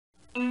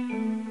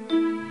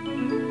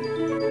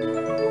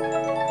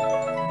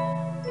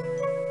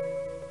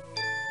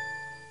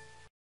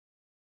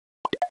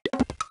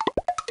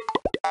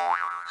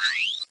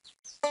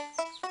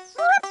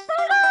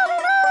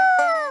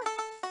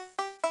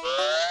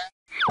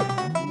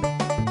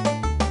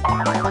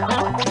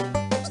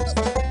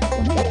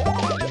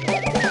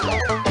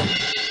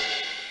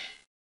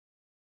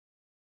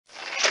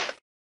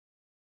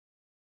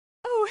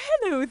Oh,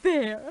 hello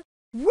there.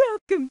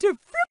 Welcome to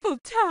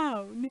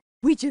Frippletown.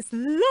 We just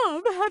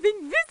love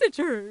having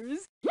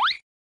visitors.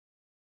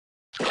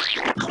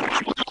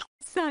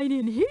 Sign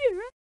in here,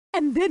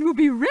 and then we'll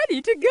be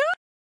ready to go.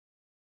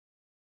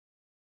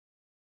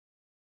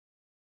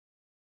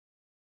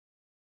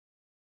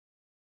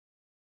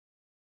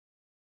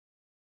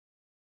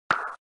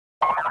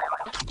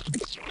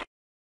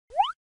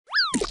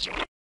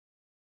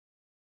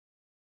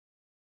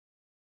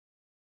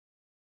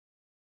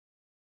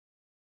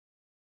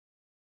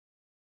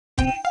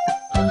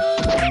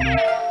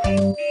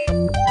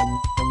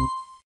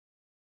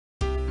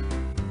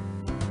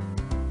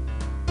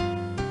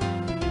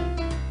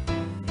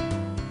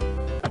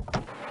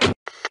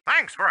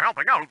 Thanks for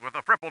helping out with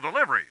the Fripple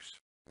deliveries.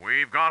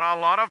 We've got a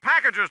lot of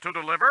packages to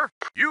deliver.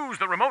 Use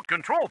the remote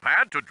control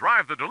pad to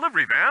drive the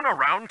delivery van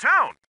around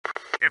town.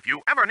 If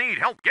you ever need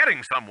help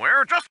getting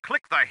somewhere, just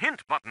click the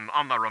hint button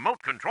on the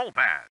remote control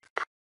pad.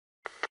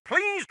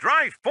 Please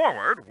drive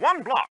forward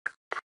 1 block.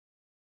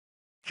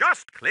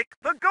 Just click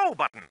the go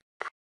button.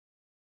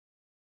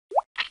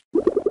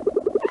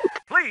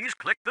 Please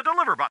click the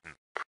deliver button.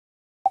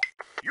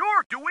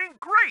 You're doing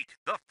great!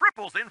 The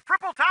Fripples in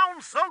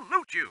Frippletown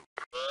salute you!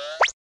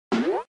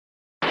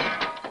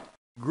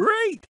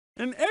 Great!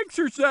 An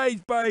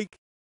exercise bike!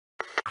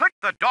 Click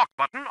the dock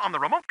button on the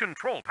remote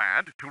control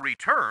pad to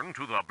return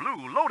to the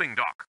blue loading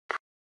dock.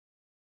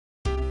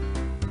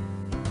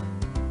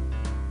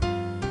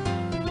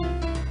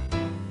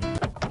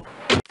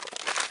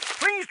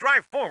 Please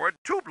drive forward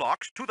 2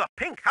 blocks to the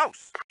pink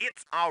house.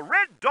 It's a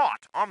red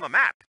dot on the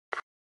map.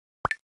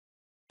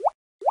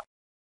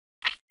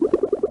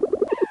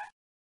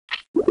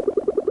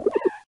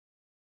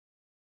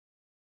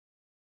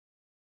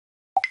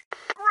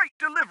 Great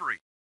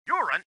delivery!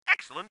 You're an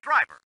excellent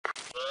driver.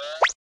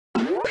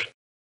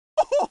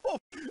 Oh,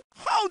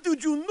 how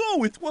did you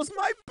know it was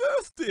my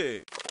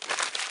birthday?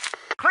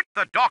 Click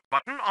the dock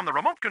button on the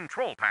remote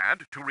control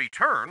pad to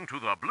return to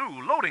the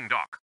blue loading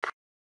dock.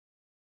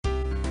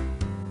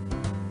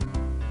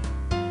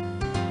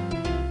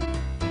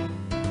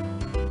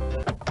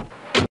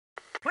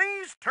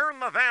 Please turn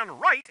the van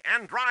right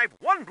and drive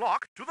 1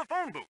 block to the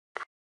phone booth.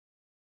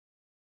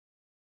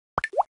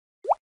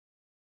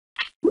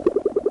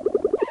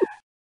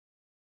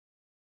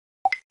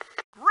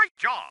 Great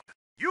job!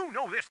 You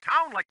know this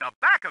town like the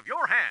back of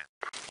your hand.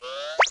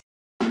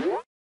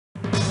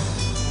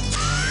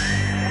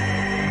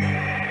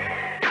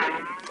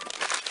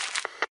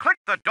 Click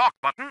the dock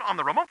button on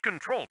the remote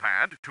control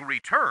pad to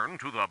return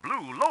to the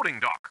blue loading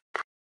dock.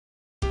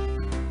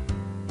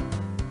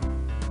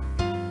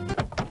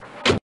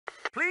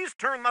 Please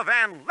turn the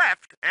van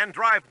left and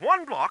drive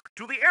 1 block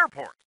to the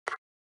airport.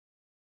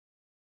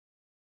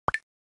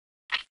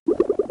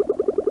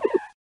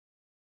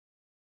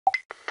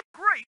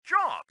 Great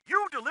job!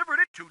 You delivered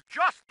it to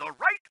just the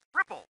right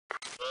Fripple.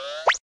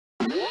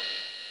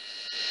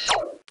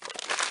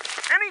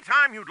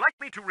 Anytime you'd like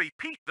me to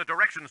repeat the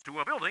directions to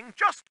a building,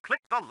 just click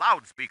the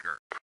loudspeaker.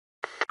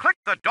 Click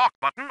the dock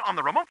button on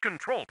the remote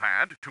control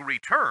pad to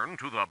return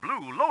to the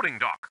blue loading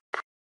dock.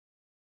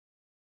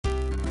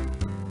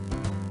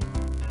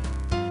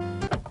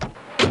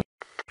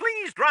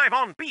 Please drive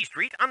on B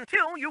Street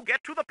until you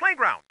get to the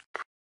playground.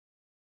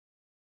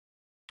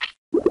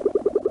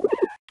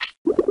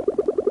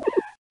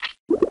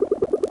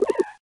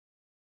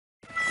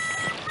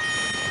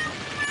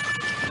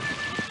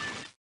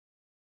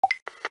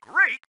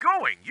 Great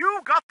going!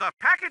 You got the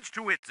package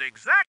to its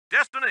exact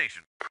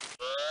destination.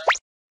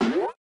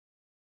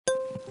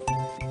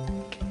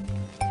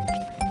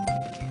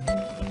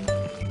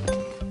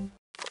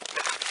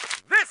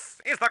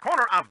 This is the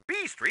corner of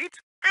B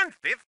Street and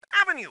 5th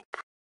Avenue.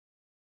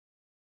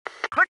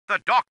 Click the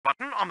dock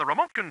button on the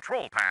remote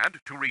control pad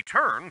to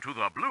return to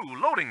the blue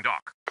loading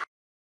dock.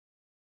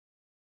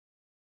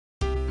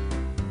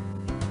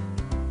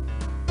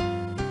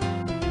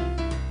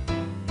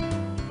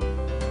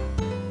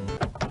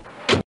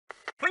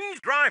 Please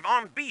drive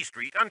on B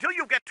Street until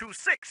you get to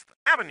 6th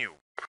Avenue.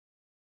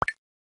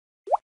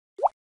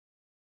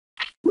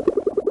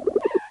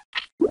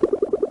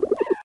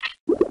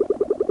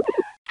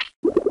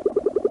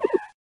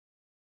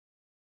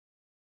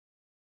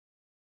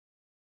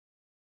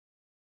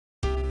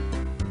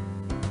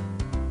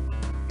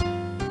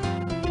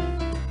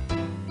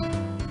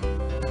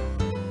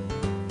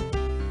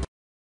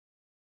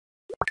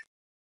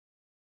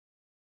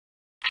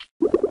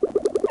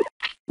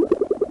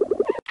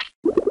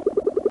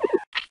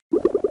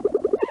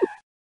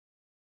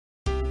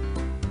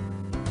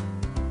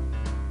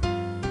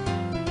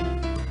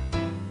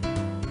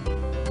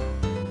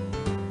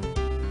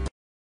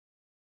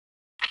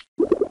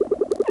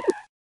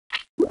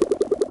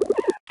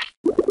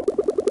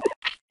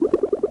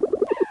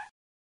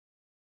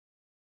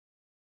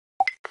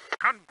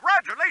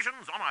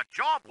 Congratulations on a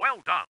job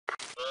well done.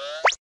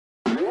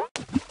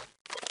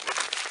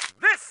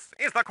 This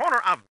is the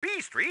corner of B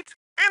Street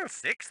and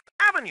 6th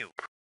Avenue.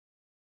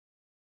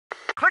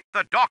 Click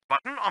the dock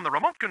button on the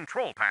remote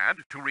control pad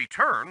to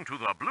return to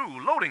the blue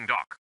loading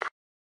dock.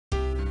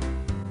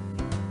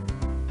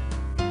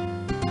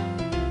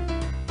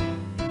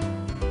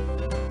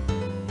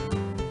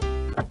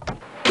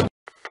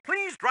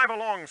 Please drive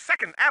along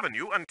 2nd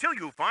Avenue until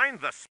you find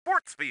the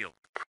sports field.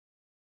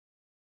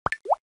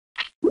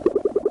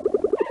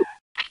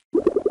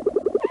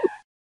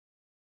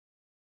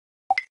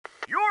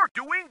 You're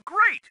doing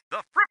great!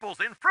 The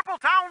Fripples in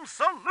Frippletown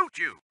salute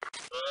you!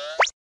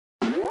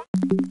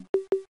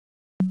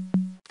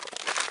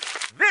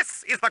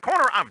 This is the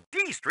corner of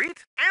D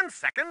Street and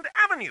 2nd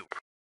Avenue.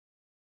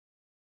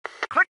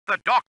 Click the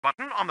dock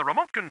button on the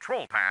remote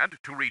control pad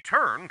to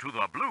return to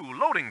the blue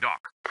loading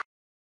dock.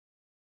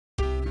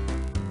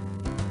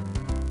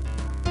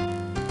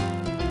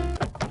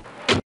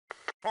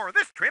 For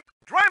this trip,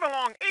 drive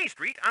along A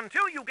Street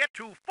until you get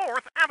to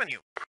 4th Avenue.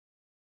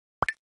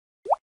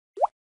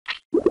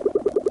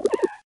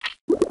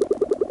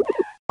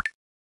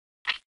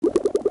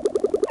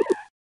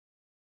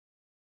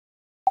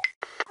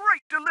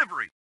 Great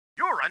delivery!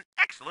 You're an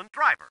excellent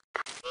driver.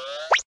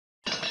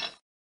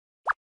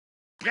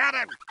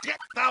 Gotta get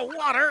the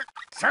water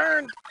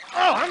turned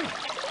on.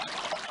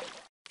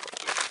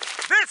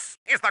 This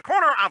is the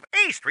corner of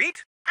A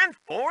Street and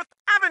 4th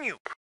Avenue.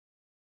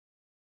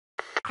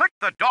 Click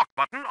the dock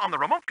button on the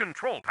remote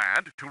control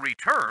pad to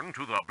return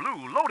to the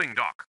blue loading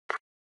dock.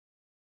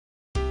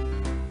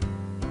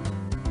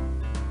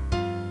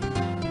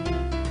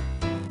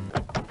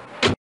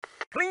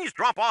 Please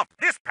drop off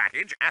this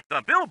package at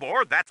the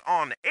billboard that's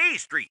on A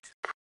Street.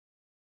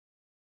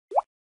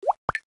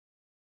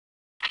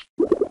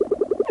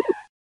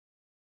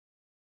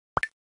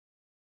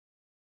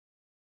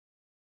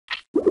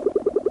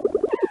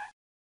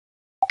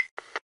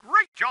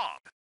 Great job!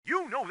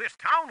 You know this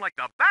town like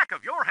the back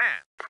of your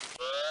hand.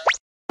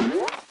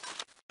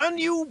 A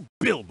new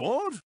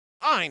billboard?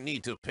 I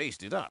need to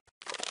paste it up.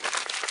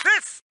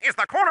 This is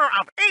the corner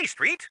of A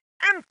Street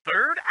and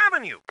 3rd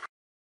Avenue.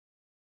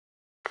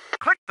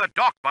 Click the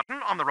dock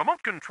button on the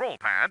remote control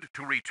pad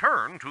to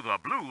return to the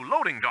blue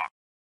loading dock.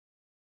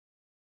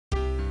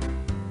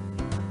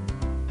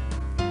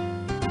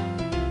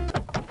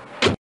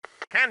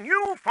 Can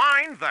you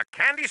find the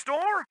candy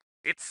store?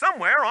 It's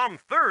somewhere on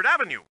 3rd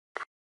Avenue.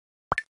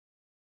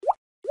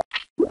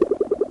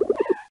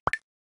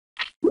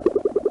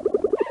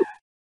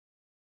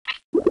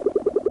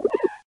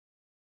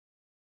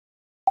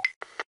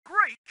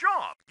 Great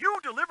job! You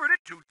delivered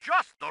it to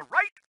just the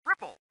right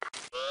Fripple.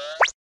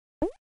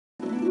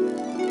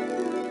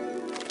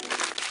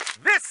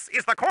 This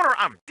is the corner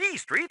of D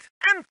Street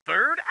and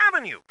 3rd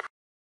Avenue.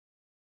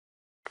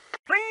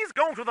 Please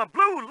go to the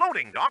blue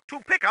loading dock to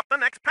pick up the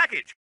next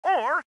package,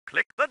 or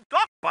click the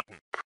dock button.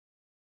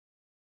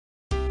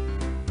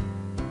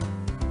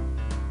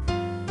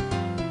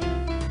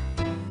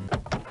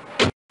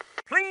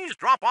 Please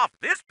drop off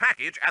this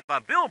package at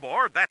the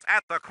billboard that's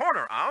at the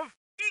corner of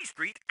E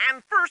Street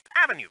and 1st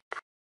Avenue.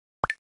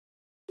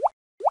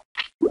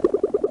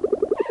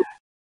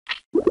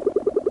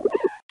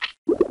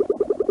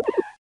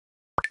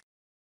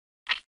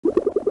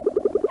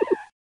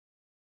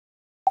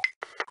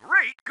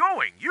 Great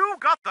going! You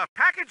got the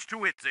package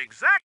to its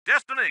exact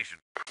destination.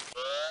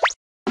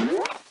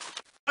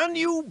 A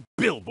new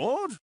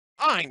billboard?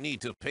 I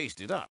need to paste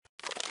it up.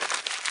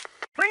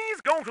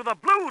 Please go to the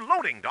blue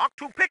loading dock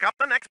to pick up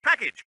the next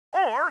package,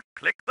 or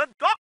click the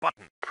dock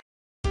button.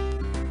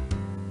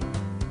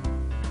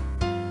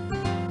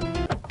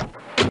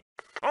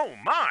 Oh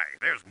my,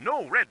 there's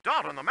no red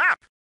dot on the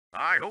map.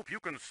 I hope you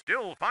can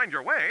still find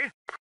your way.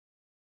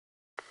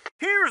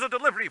 Here's a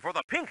delivery for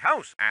the pink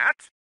house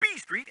at B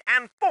Street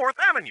and 4th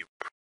Avenue.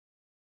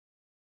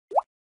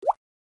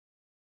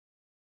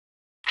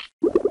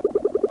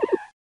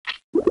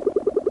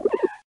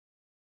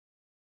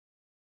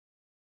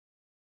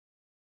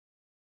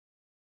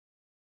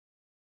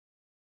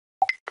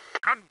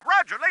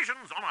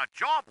 Congratulations on a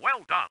job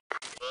well done.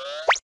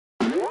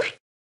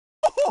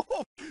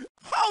 Oh,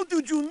 how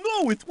did you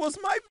know it was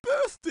my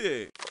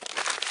birthday?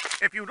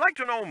 If you'd like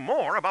to know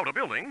more about a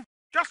building,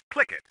 just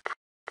click it.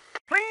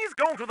 Please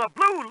go to the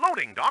blue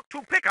loading dock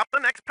to pick up the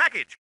next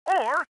package,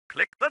 or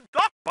click the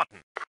dock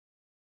button.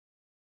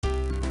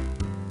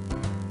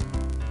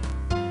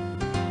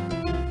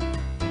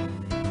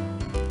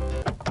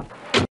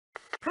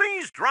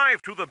 Please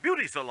drive to the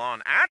beauty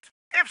salon at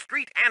F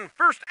Street and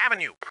 1st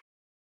Avenue.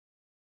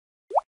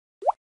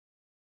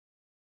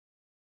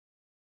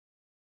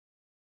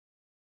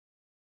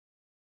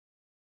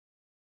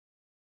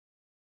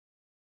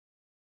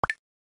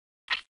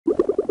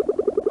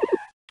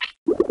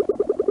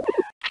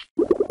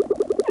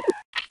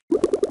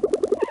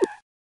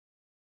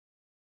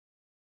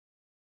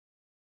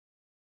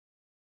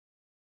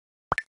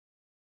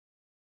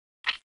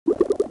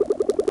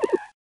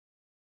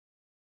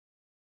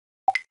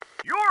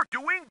 You're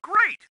doing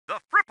great! The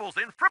Fripples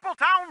in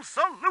Frippletown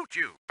salute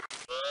you!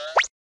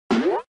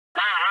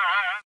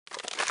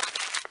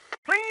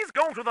 Please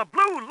go to the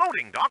blue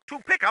loading dock to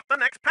pick up the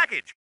next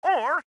package,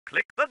 or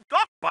click the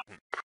dock button.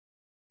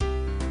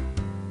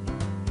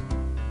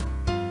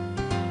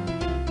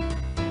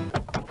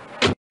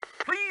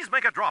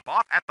 make a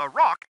drop-off at the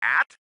Rock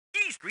at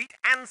E Street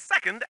and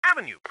 2nd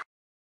Avenue.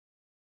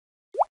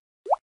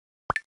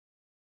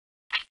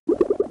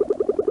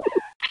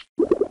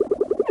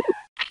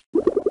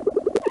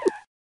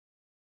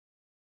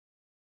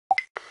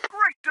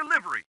 Great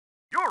delivery!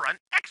 You're an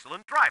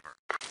excellent driver.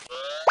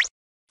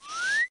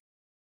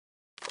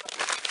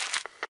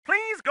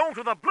 Please go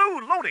to the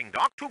blue loading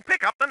dock to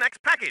pick up the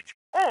next package,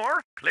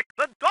 or click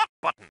the dock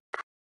button.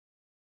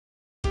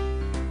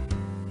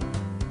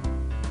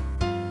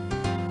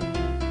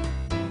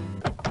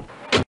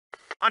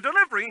 A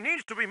delivery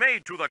needs to be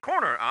made to the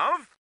corner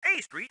of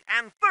A Street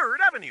and 3rd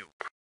Avenue.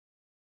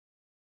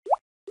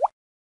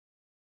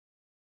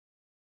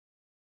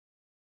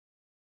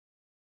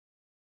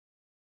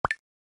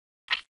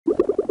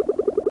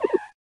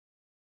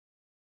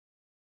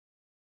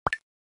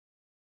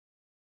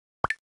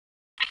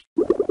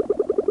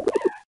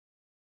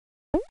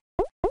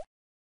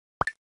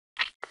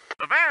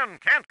 The van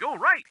can't go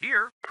right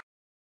here.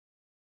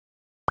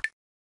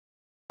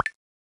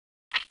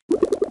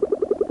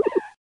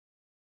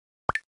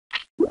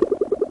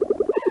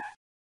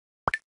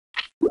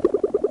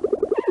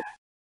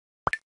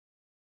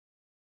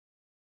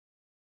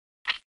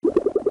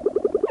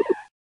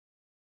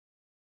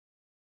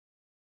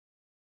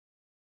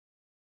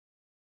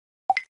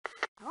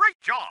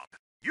 Great job!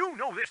 You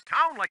know this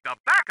town like the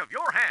back of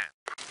your hand.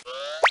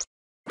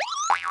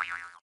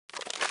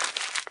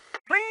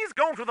 Please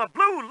go to the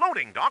blue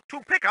loading dock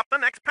to pick up the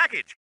next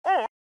package,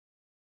 or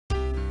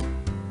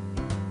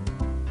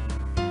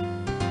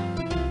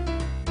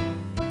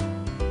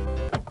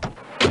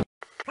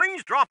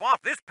please drop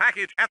off this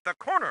package at the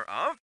corner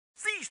of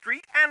C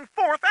Street and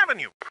 4th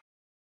Avenue.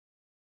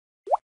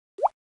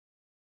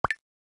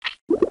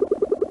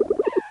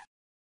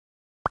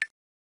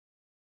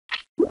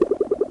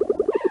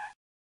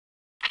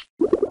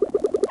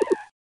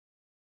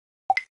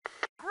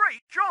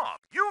 Great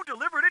job! You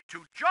delivered it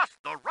to just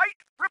the right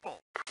Fripple.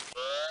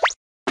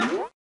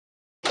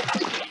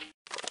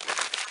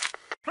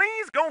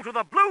 Please go to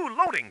the blue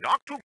loading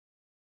dock to...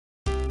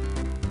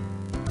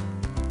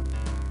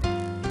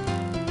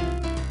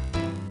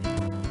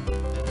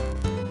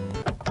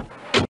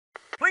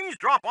 Please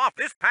drop off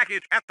this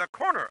package at the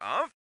corner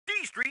of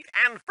D Street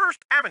and 1st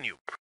Avenue.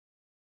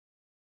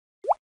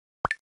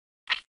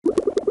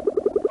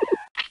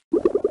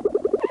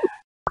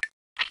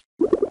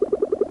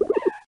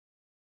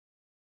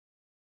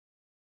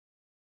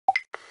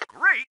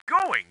 Great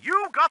going!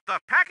 You got the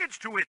package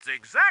to its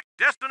exact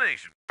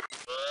destination.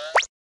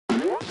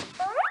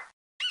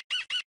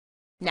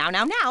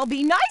 Now,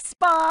 be nice,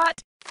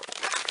 Spot!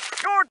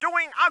 You're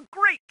doing a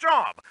great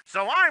job,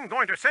 so I'm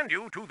going to send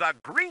you to the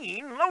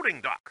green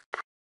loading dock.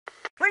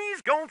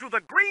 Please go to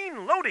the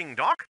green loading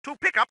dock to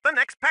pick up the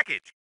next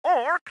package,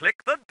 or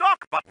click the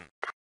dock button.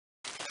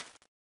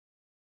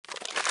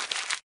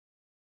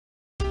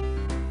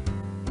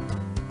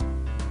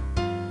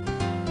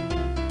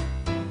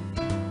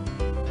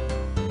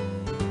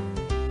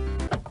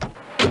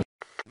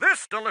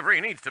 This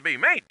delivery needs to be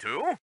made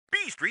to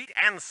B Street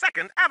and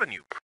 2nd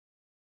Avenue.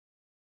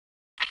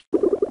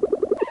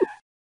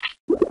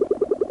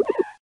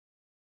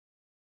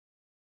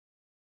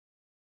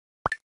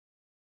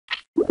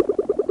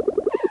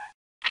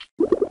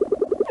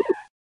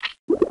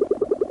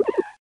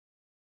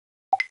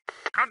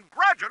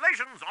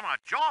 Congratulations on a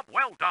job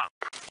well done.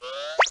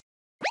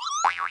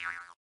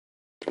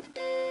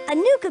 A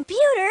new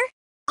computer?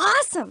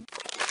 Awesome!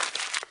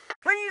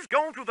 Please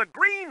go to the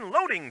green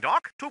loading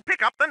dock to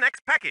pick up the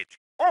next package,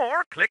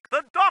 or click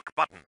the dock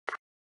button.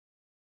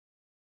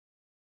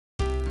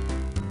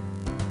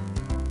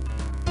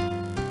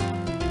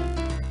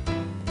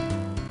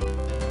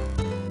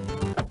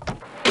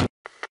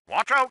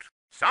 Watch out!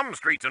 Some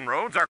streets and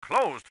roads are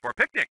closed for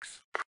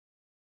picnics.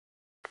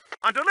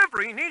 A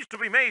delivery needs to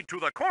be made to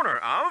the corner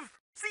of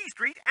C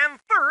Street and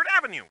 3rd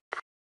Avenue.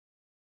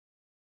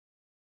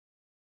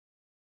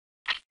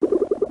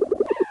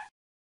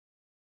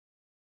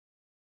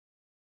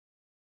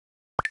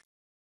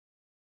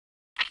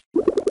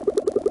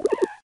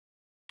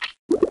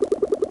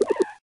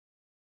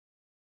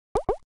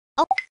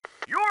 Oh.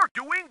 You're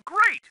doing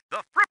great!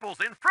 The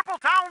Fripples in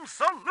Frippletown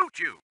salute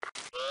you!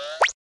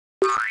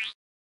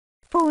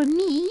 For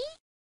me?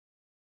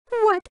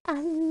 What a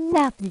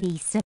lovely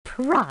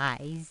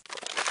surprise.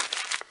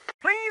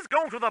 Please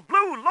go to the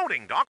blue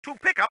loading dock to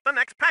pick up the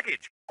next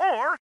package,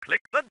 or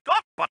click the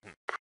dock button.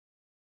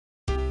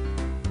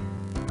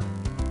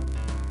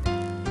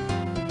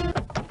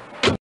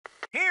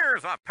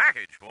 Here's a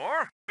package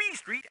for B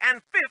Street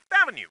and 5th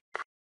Avenue.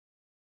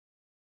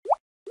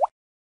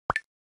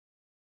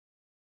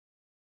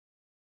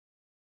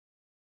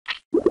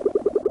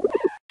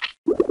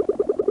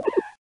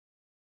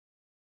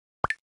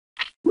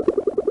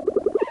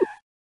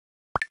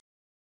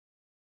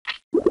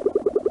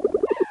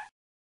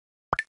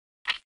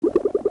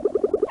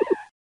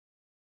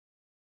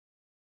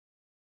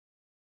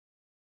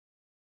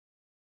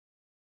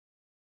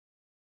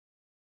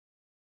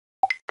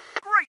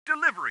 Great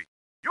delivery!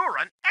 You're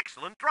an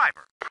excellent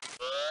driver.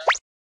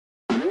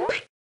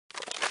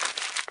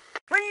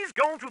 Please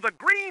go to the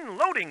green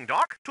loading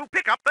dock to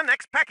pick up the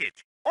next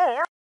package.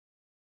 Or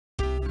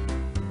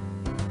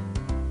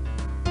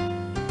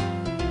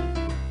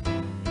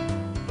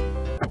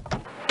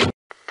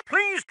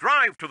please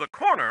drive to the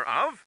corner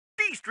of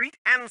D Street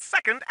and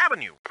 2nd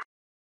Avenue.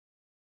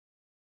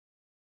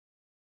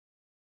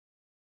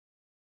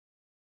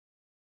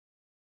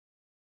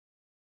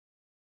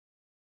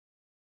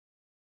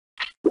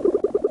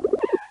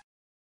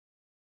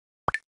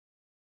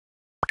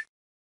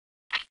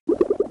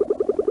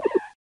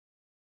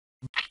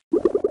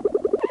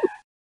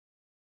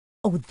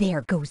 Oh, there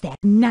goes that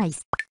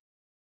nice.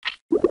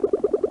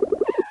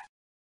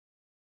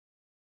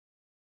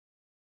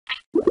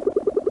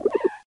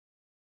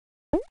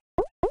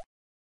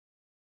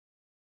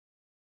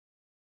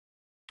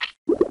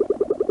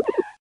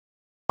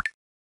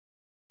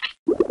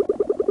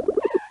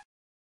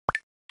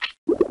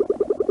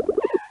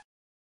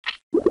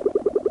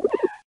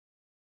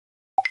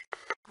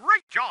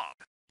 Great job!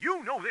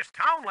 You know this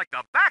town like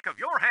the back of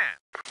your hand.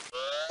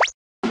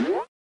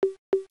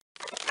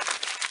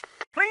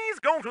 Please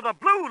go to the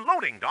blue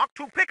loading dock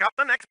to pick up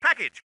the next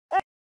package.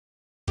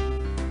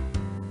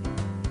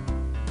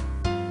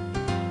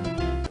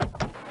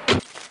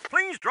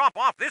 Please drop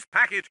off this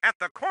package at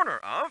the corner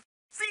of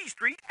C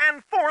Street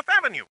and 4th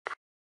Avenue.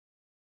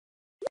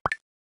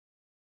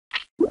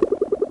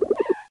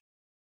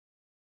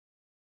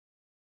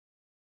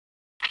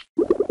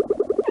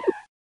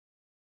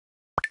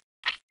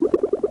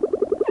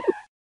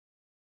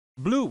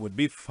 Blue would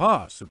be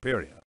far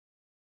superior.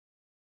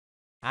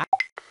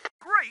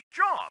 Great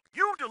job!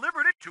 You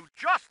delivered it to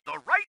just the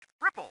right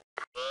Fripple.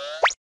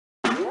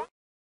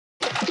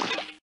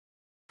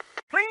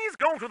 Please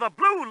go to the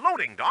blue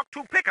loading dock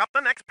to pick up the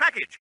next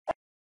package.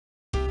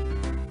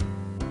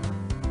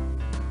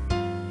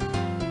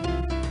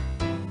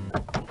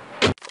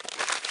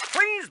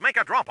 Please make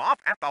a drop-off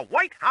at the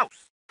White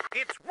House.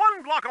 It's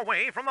 1 block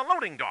away from the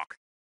loading dock,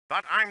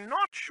 but I'm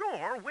not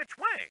sure which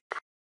way.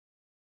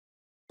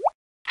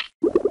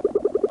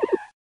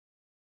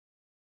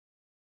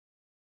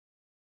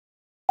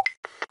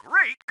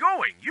 Great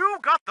going! You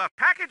got the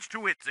package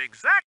to its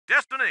exact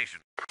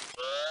destination.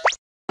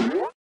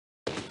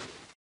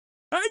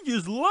 I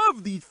just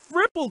love these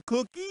Fripple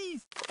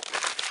cookies.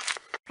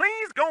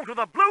 Please go to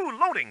the blue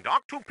loading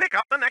dock to pick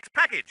up the next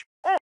package.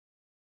 Or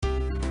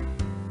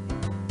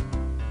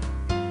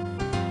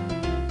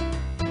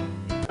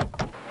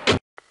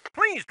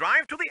please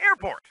drive to the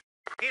airport.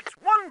 It's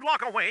 1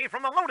 block away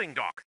from the loading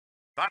dock,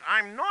 but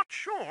I'm not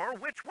sure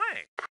which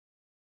way.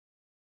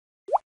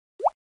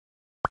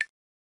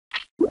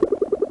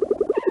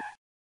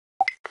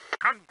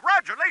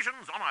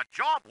 Congratulations on a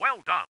job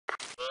well done.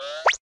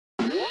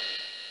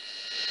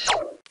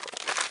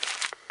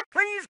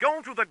 Please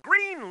go to the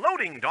green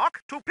loading dock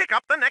to pick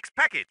up the next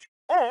package,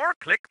 or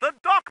click the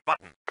dock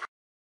button.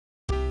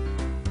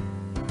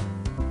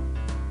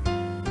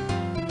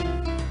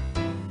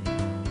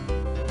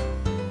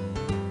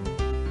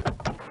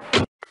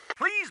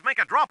 Please make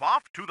a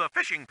drop-off to the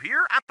fishing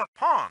pier at the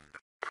pond.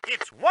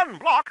 It's 1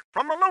 block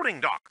from the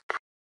loading dock.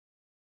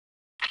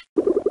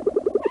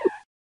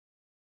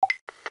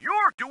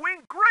 You're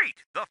doing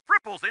great! The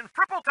Fripples in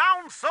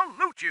Frippletown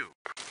salute you!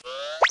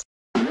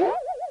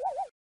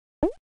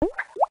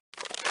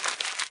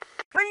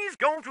 Please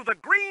go to the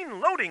green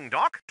loading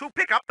dock to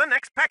pick up the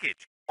next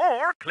package,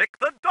 or click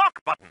the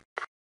dock button.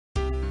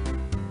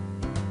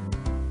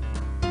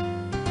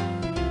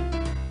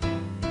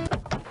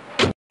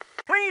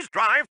 Please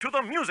drive to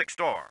the music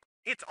store.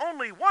 It's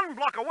only 1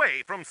 block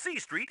away from C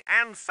Street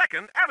and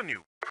 2nd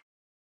Avenue.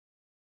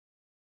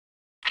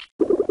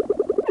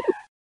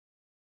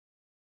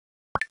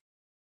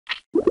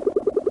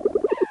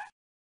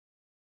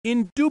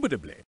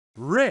 Indubitably,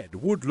 red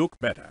would look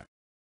better.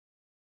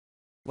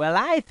 Well,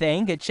 I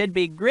think it should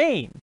be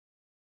green.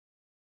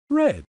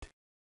 Red,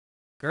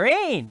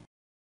 Green!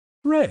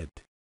 red.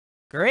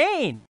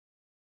 Green!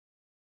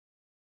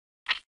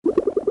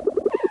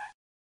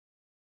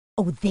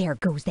 Oh, there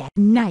goes that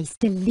nice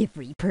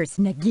delivery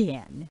person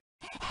again.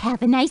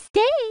 Have a nice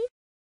day.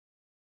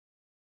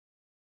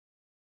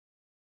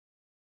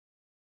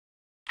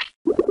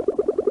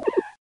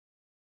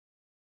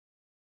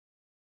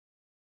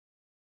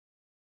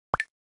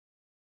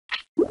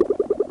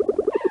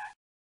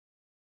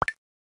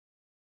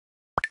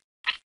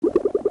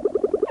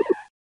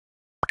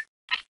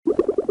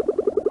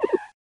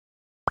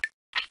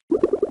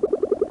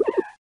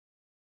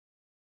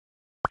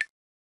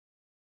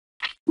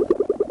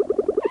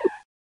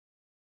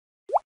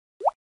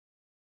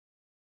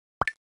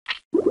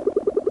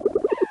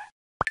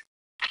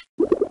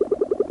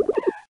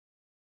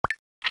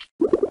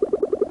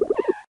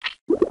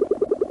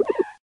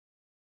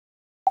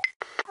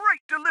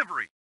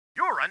 Delivery.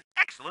 You're an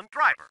excellent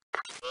driver.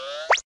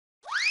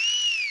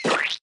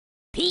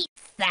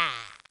 Pizza!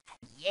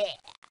 Yeah!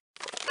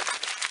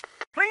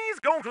 Please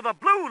go to the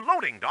blue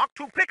loading dock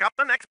to pick up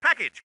the next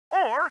package,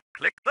 or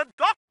click the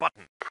dock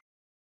button.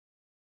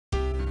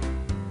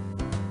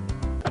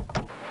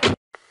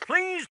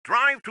 Please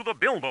drive to the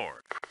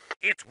billboard.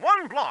 It's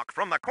 1 block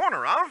from the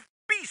corner of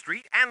D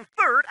Street and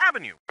 3rd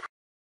Avenue.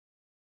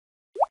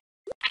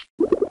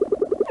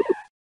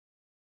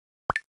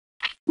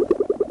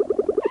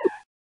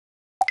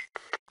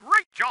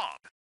 Great job!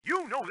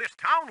 You know this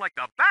town like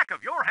the back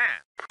of your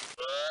hand.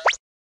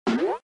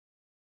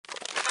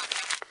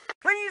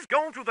 Please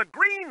go to the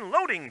green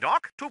loading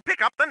dock to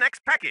pick up the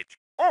next package.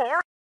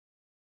 Or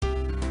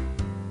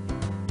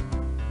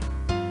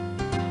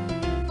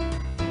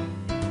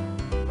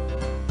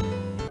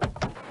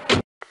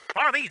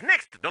for these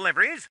next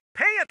deliveries,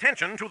 pay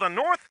attention to the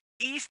north,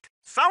 east,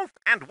 south,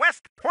 and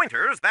west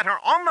pointers that are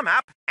on the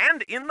map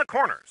and in the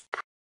corners.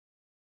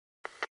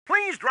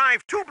 Please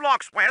drive 2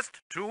 blocks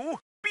west to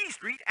B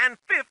Street and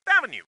 5th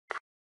Avenue.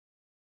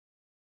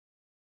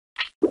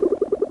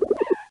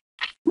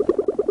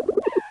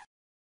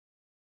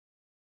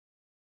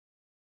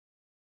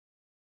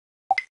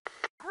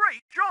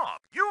 Great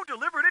job! You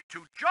delivered it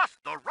to just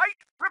the right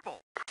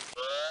Fripple.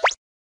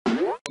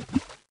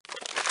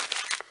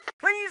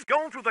 Please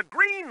go to the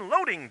green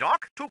loading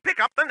dock to pick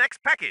up the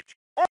next package.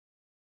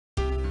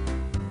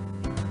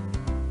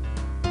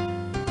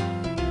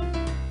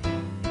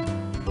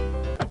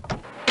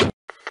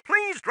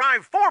 Please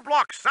drive 4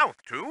 blocks south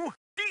to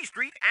D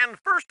Street and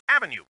 1st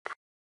Avenue.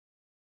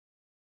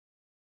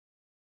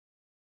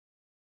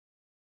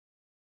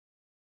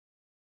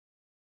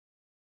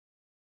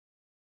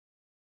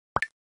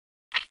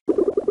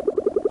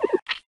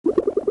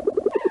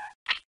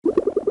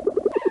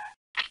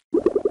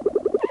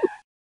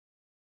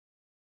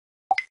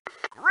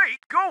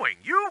 Great going!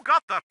 You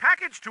got the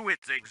package to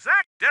its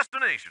exact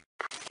destination.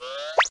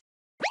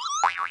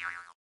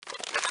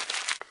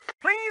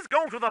 Please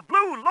go to the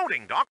blue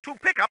loading dock to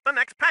pick up the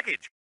next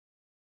package.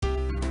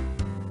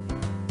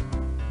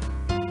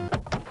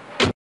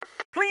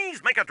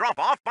 Please make a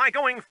drop-off by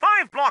going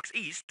 5 blocks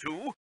east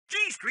to G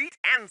Street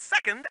and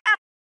 2nd Avenue.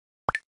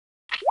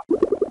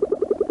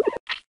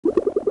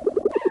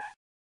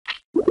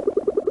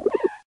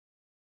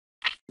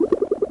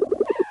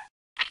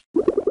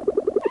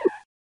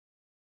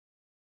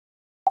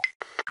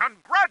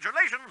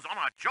 Congratulations on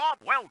a job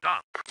well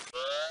done.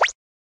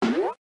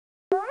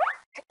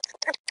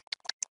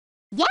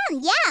 Yum,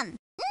 yum.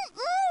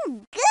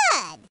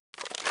 Good.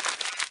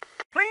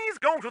 Please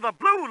go to the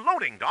blue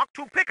loading dock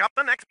to pick up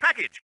the next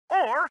package,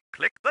 or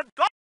click the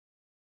dock.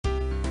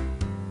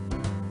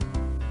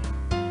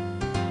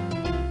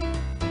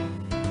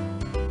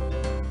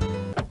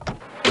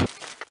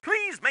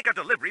 Please make a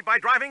delivery by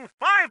driving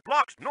 5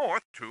 blocks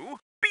north to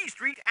B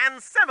Street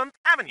and 7th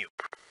Avenue.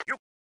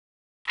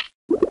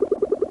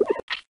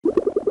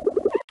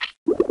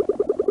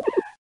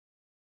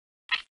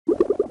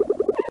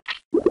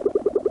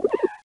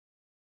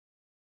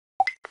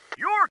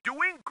 You're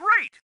doing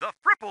great! The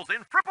Fripples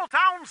in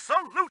Frippletown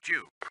salute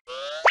you!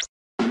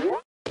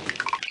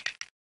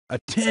 A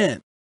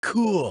tent.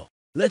 Cool.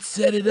 Let's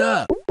set it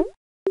up.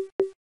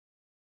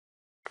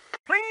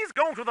 Please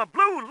go to the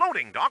blue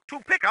loading dock to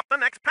pick up the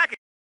next package.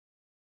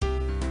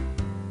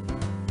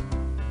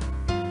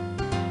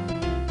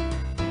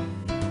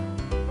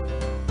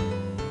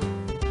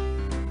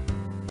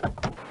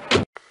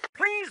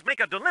 Please make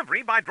a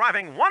delivery by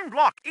driving 1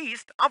 block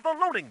east of the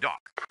loading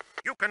dock.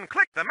 You can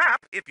click the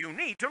map if you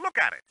need to look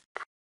at it.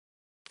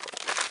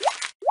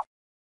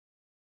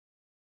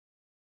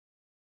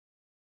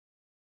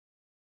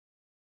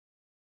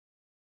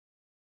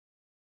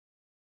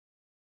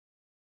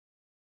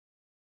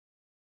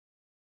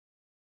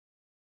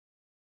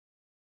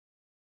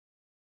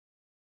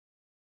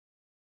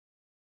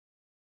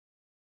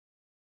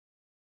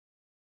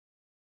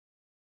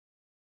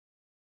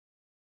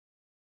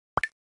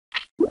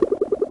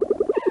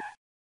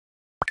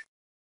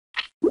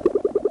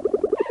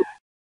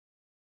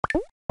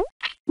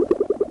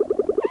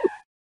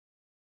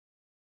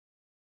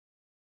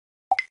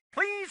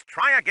 Please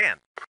try again.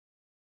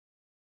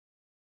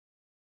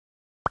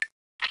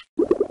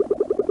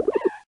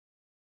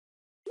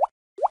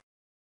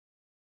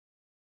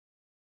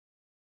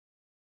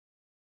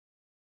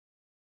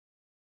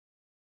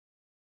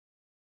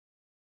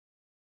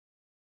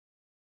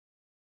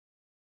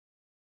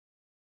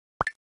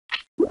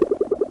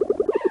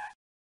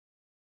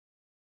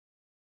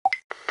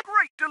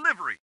 Great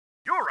delivery.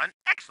 You're an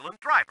excellent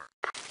driver.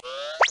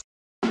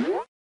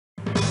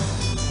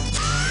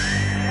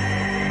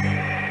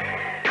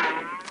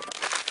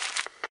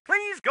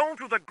 Please go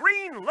to the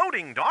green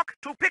loading dock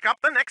to pick up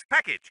the next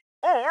package,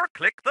 or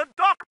click the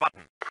dock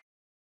button.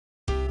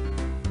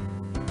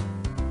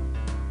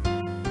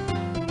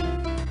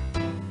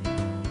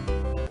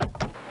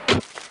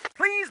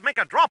 Please make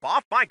a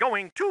drop-off by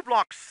going 2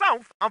 blocks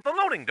south of the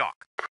loading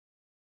dock.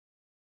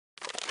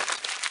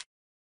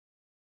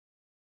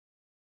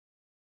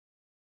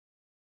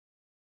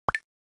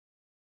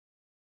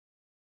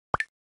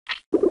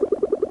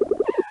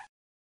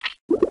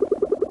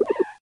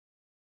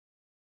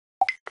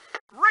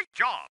 Great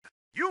job!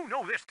 You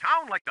know this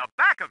town like the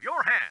back of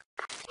your hand.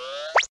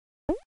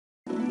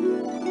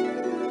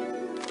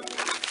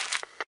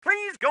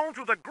 Please go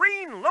to the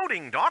green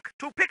loading dock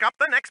to pick up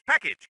the next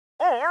package,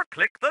 or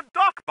click the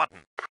dock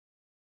button.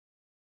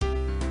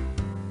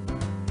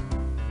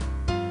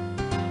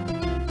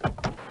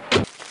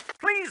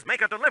 Please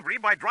make a delivery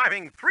by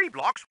driving 3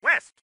 blocks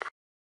west.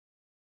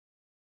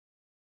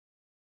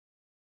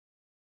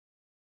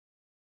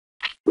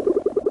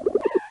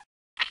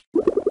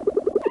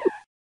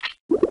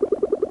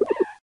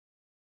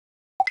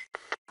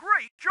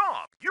 Great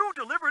job! You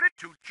delivered it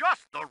to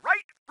just the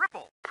right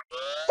Fripple.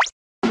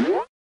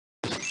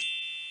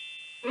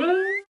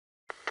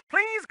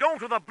 Please go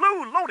to the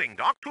blue loading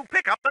dock to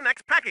pick up the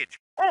next package.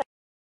 Oh.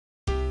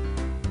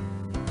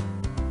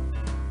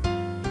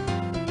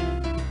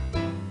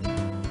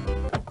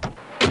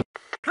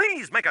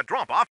 Please make a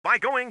drop-off by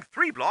going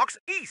 3 blocks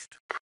east.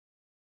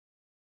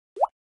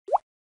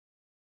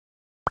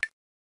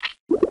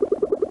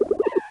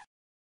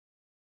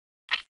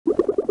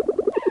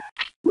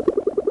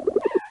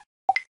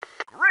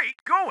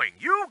 Great going!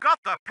 You got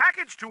the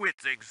package to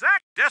its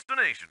exact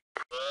destination.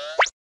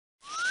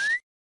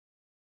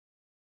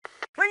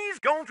 Please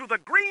go to the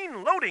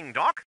green loading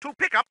dock to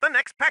pick up the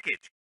next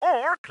package,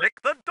 or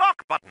click the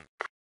dock button.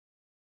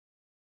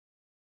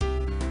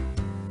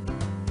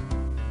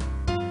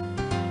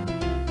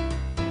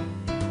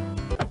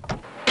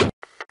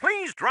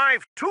 Please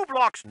drive 2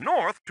 blocks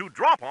north to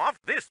drop off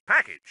this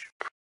package.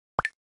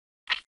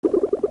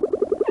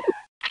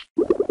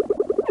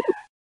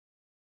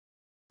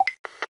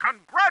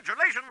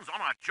 Congratulations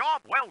on a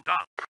job well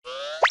done.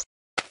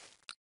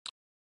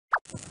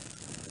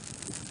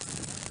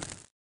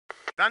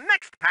 The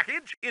next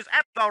package is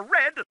at the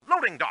red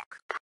loading dock.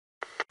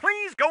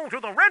 Please go to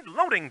the red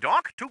loading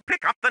dock to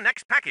pick up the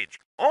next package,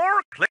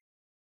 or click.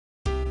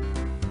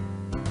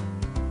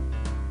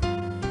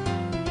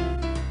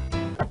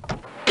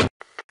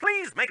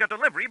 Please make a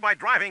delivery by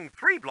driving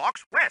 3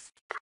 blocks west.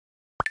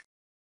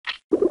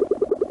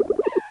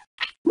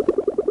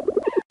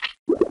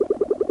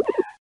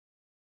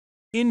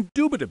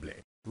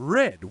 Indubitably,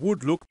 red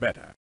would look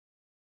better.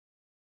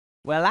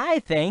 Well, I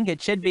think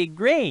it should be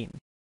green.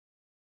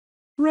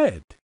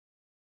 Red,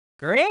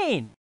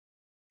 Green.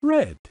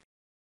 red.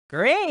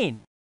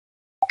 Green.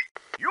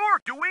 You're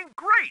doing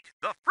great!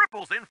 The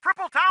Fripples in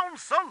Frippletown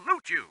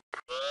salute you!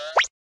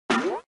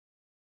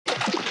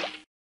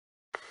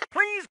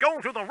 Please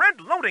go to the red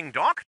loading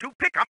dock to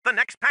pick up the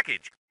next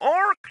package,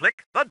 or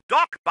click the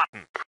dock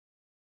button.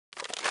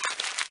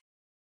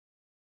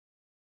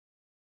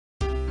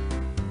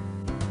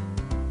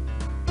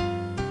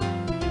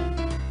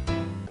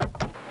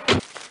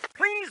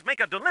 Please make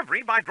a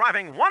delivery by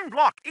driving 1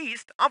 block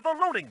east of the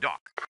loading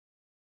dock.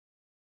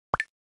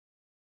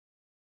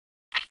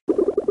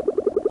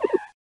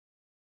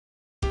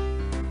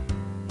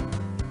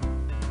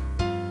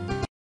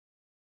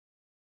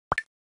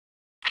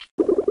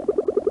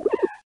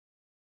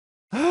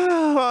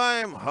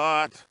 I'm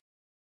hot.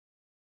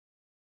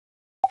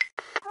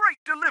 Great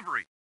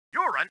delivery!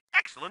 You're an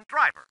excellent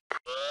driver.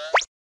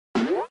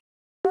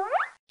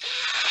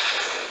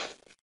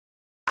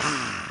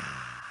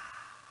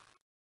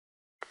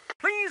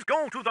 Please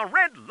go to the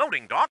red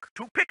loading dock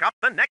to pick up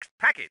the next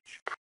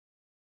package.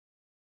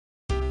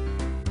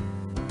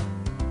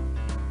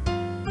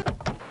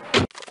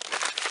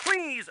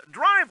 Please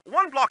drive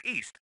 1 block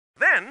east,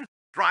 then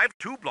drive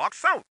 2 blocks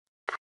south.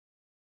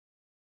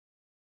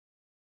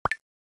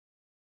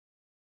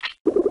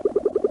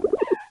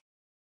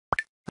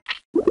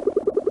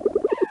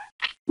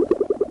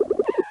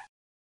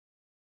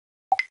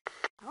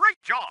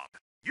 Great job!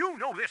 You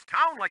know this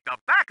town like the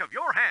back of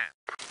your hand.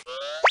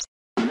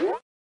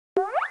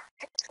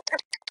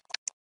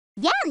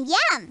 Yum,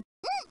 yum.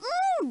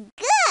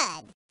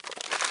 Good.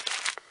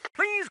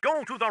 Please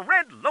go to the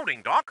red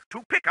loading dock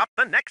to pick up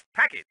the next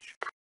package.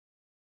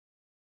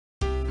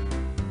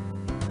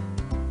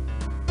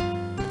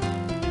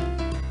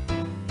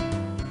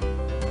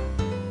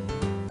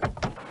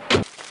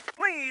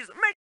 Please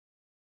make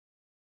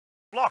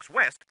blocks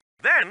west,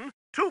 then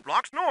 2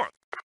 blocks north.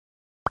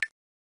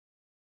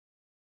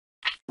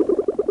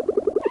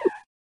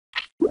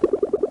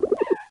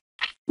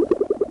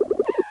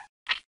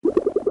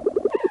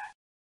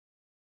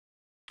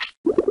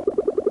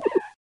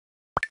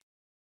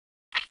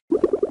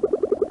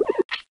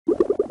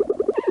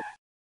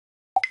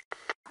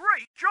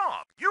 Great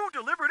job! You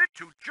delivered it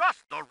to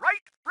just the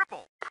right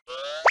Fripple.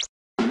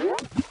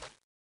 Thank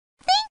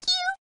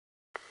you.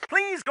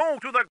 Please go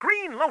to the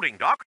green loading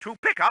dock to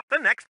pick up the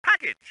next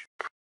package.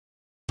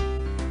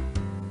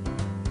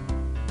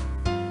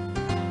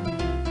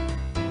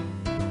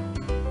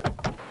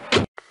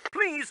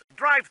 Please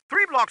drive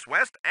 3 blocks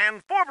west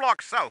and 4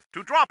 blocks south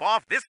to drop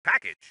off this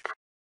package.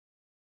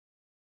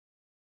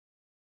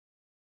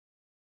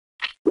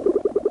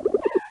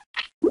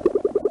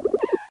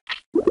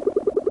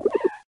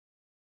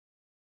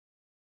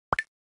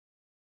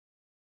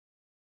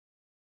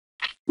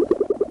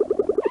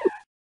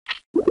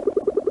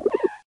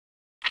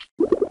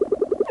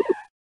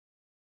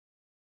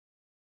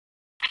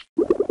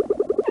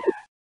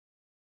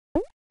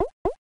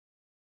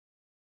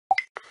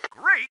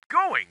 Great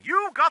going!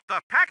 You got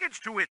the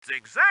package to its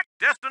exact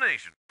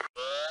destination.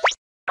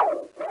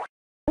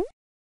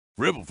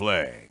 Fripple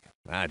flag.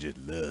 I just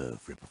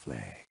love Fripple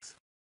flags.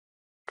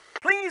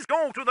 Please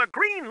go to the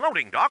green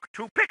loading dock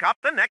to pick up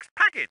the next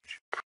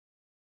package.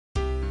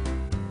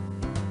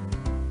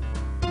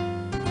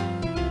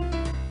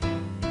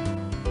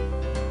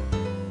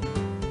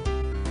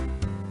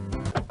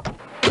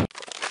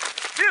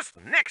 This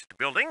next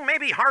building may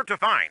be hard to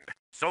find,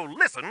 so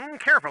listen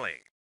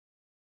carefully.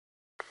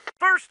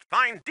 First,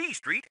 find D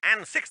Street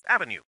and 6th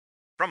Avenue.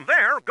 From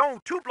there, go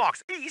 2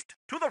 blocks east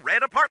to the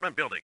red apartment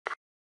building.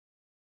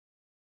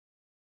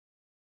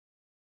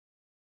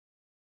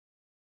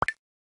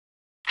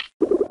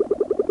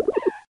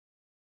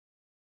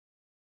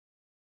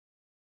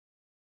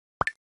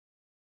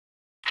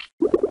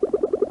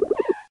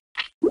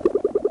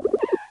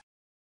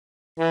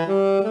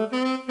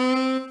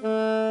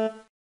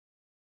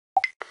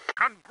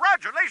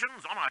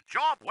 Congratulations on a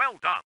job well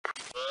done.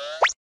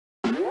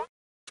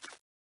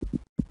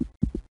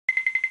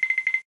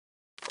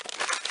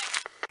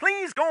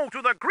 Please go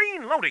to the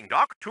green loading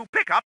dock to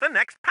pick up the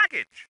next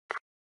package.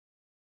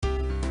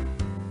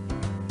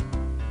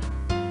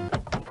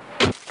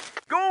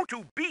 Go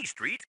to B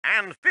Street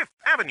and 5th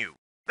Avenue.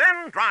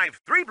 Then drive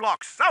 3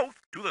 blocks south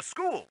to the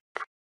school.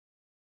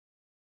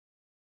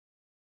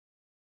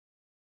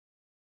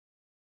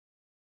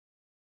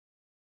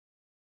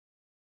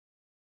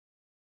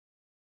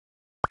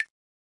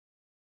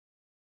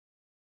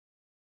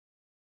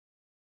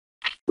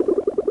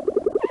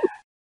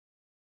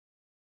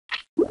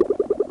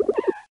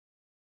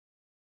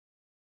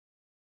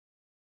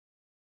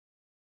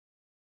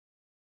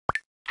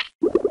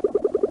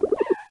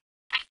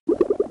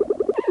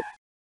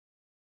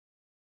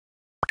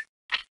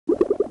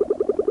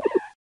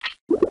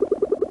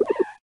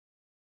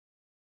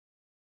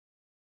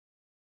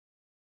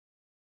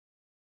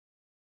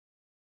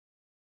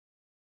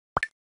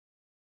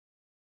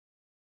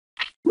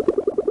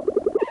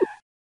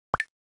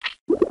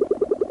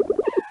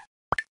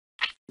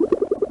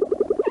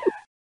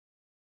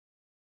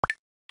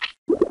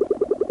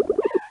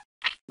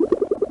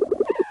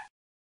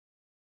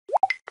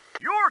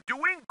 You're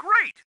doing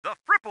great! The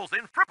Fripples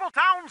in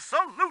Frippletown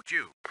salute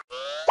you!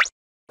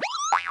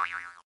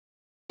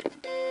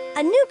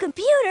 A new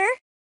computer?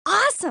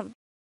 Awesome!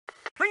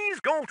 Please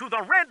go to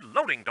the red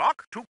loading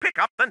dock to pick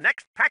up the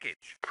next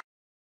package.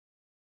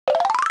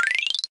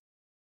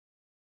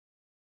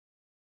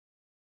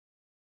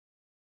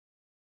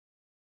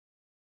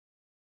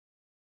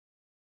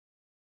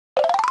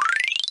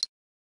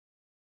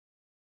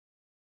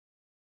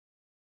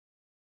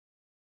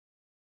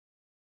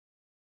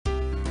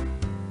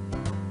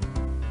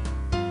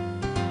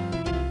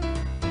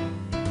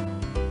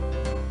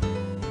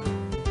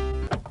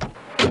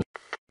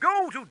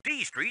 Go to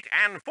D Street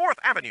and 4th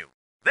Avenue.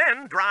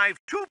 Then drive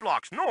 2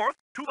 blocks north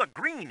to the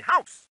green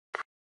house.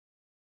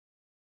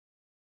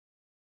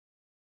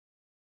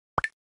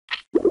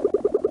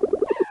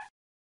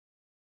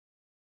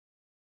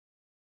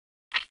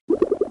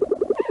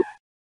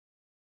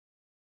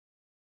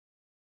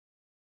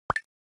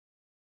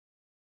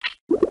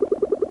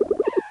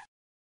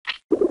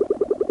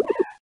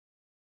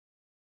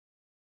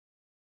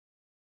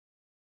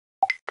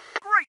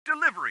 Great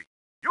delivery!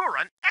 You're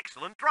an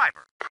excellent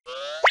driver.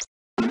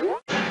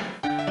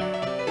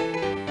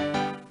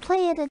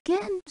 Play it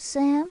again,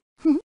 Sam.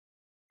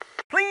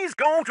 Please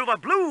go to the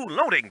blue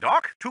loading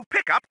dock to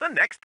pick up the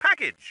next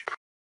package.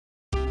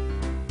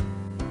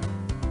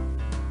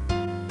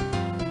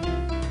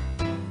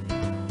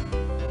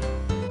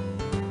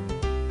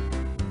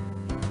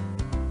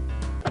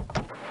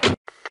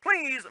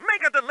 Please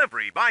make a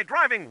delivery by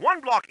driving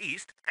 1 block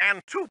east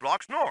and 2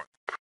 blocks north.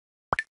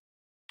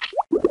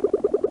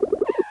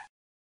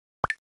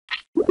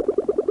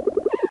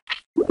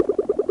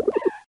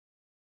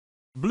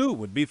 Blue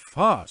would be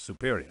far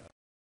superior.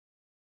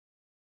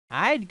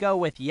 I'd go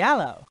with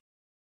yellow.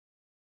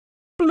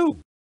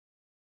 Blue,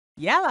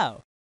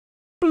 Yellow.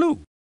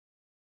 blue.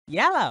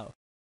 Yellow.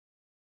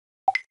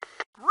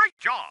 Great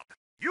job!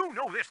 You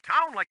know this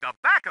town like the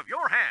back of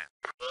your hand.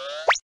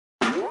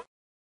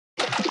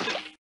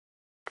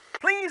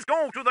 Please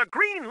go to the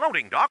green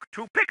loading dock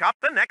to pick up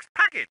the next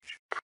package.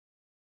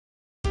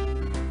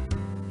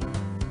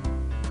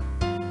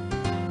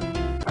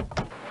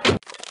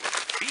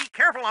 Be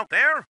careful out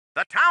there.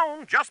 The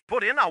town just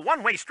put in a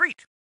one-way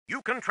street.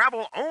 You can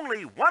travel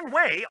only one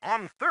way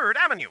on 3rd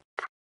Avenue.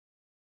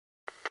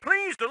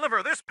 Please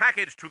deliver this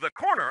package to the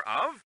corner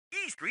of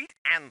E Street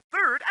and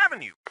 3rd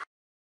Avenue.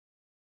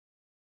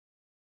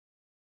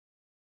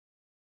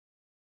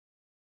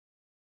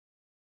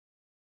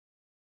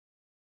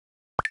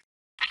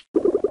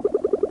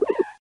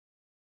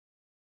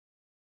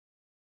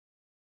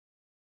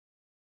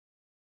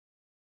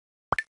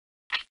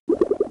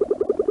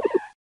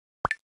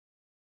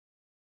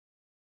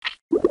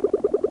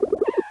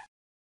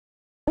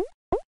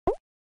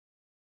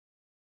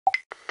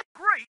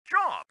 Great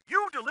job!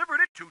 You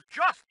delivered it to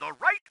just the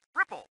right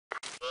Fripple.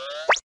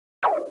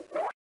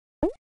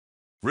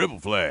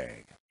 Fripple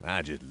flag.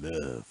 I just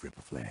love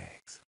Fripple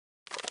flags.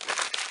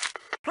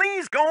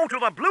 Please go to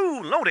the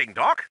blue loading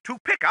dock to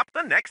pick up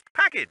the next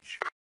package.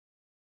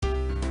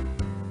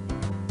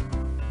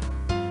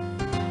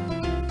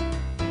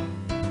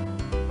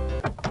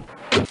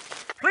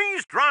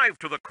 Please drive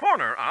to the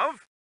corner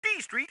of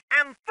D Street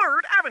and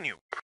 3rd Avenue.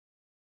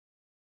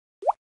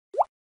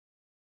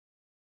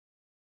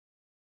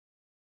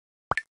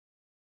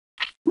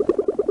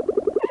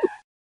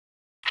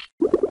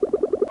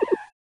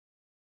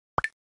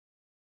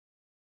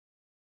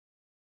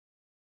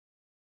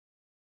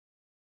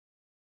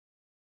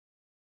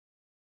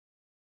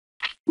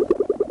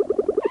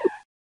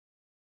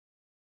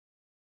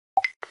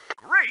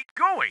 Great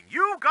going!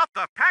 You got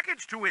the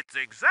package to its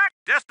exact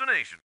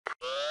destination.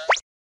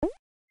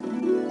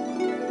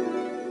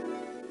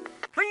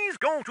 Please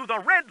go to the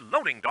red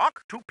loading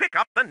dock to pick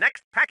up the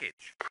next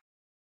package.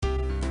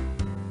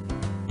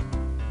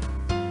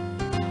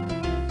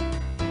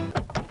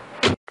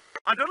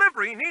 A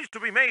delivery needs to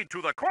be made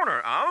to the corner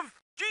of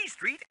G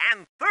Street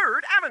and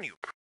 3rd Avenue.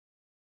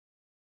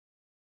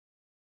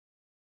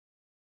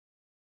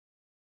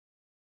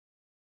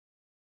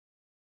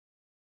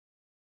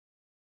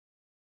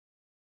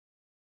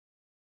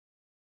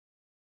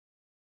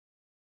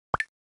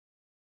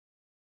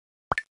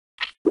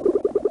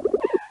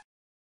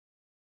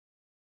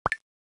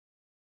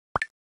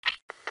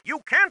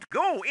 You can't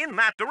go in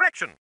that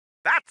direction.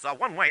 That's a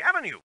one-way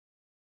avenue.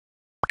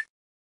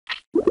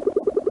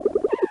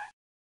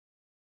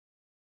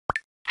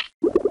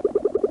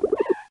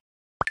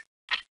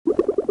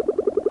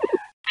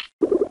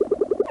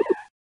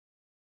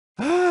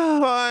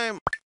 I'm...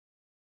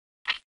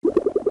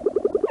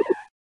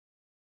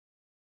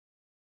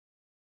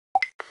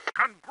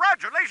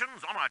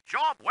 Congratulations on a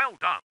job well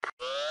done.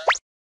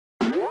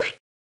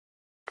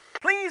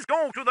 Please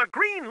go to the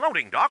green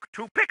loading dock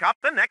to pick up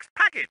the next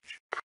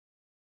package.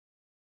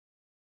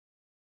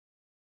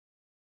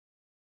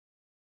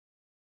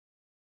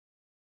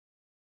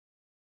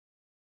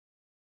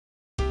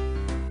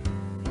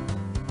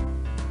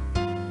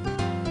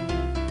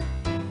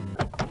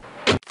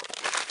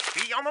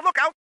 Be on the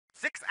lookout.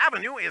 6th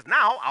Avenue is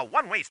now a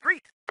one-way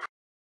street.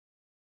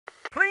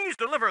 Please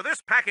deliver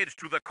this package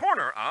to the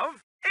corner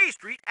of A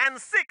Street and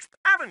 6th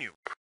Avenue.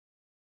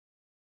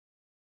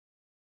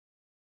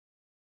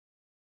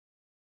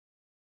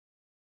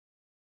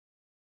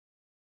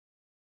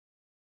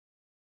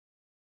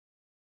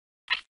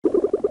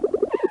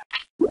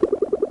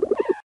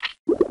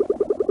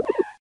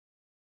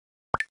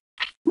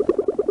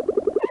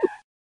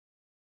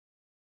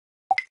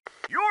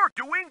 You're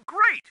doing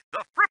great!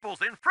 The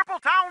Fripples in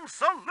Frippletown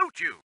salute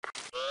you!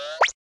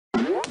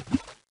 Thank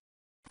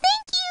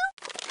you!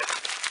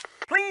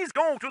 Please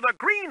go to the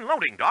green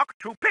loading dock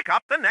to pick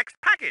up the next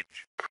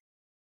package.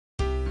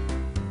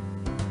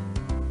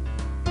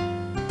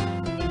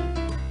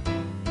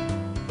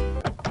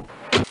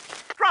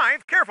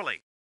 Drive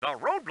carefully. The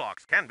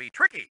roadblocks can be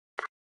tricky.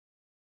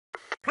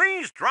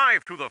 Please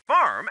drive to the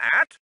farm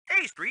at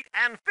A Street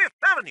and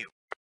 5th Avenue.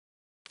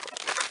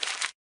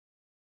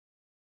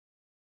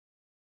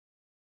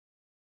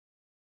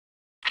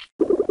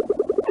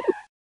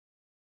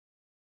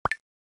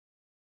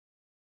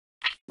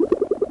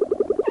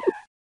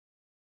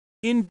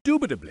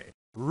 Indubitably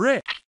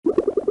red.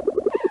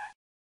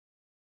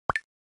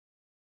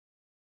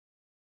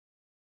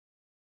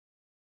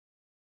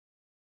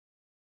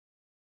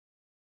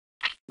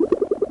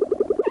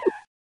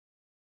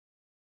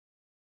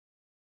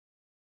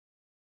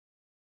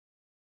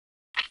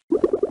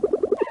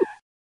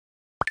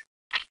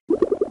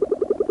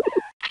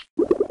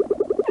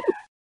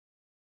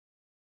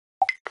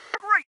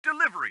 Great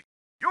delivery!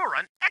 You're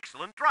an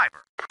excellent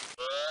driver.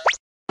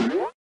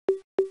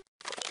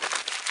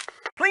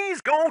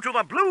 Please go to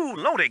the blue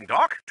loading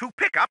dock to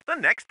pick up the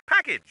next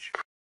package.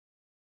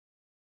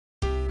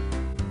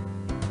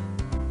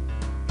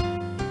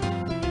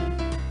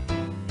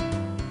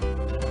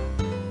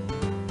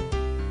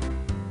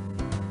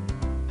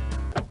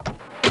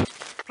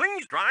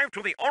 Please drive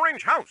to the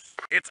orange house.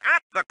 It's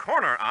at the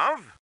corner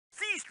of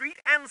C Street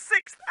and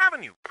 6th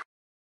Avenue.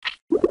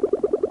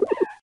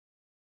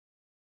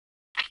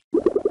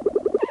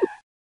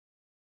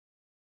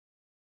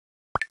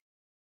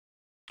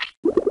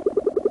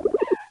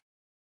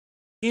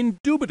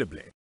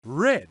 Indubitably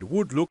red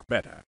would look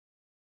better.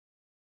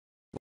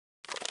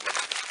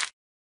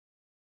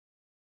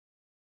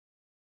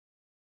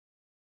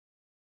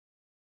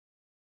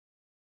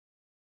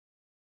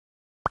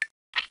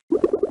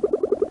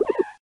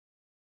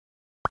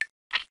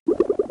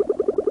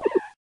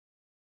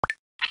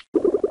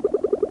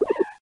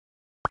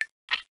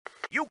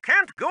 You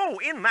can't go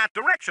in that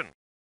direction.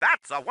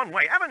 That's a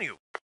one-way avenue.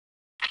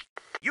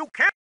 You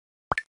can't...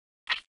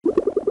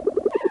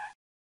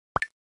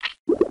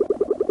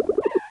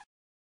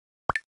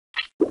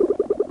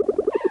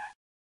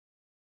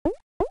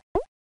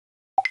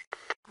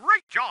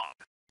 Great job!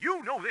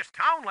 You know this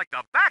town like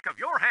the back of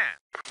your hand.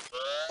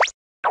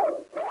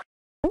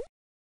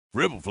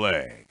 Fripple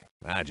flag.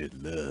 I just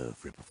love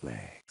Fripple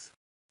flags.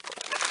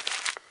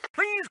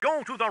 Please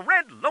go to the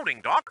red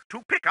loading dock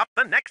to pick up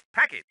the next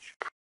package.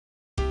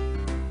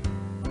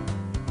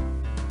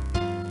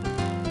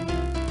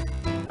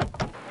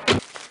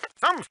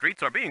 Some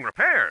streets are being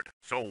repaired,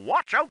 so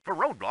watch out for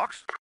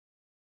roadblocks.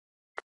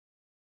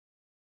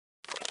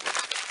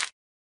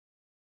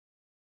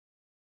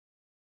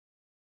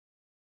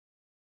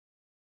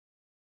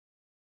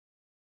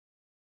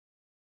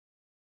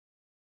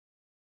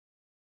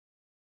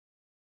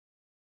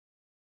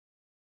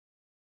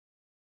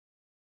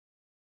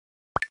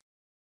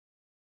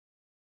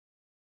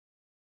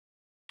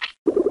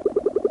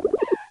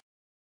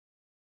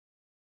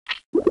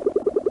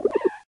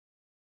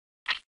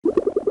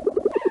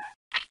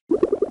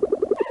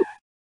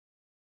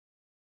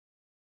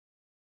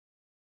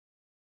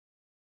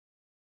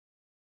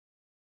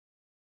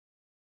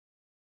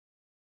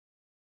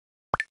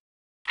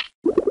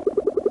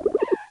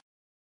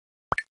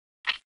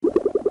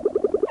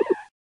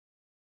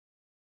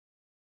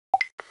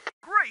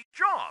 Great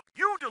job!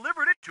 You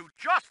delivered it to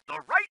just the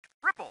right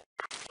Fripple.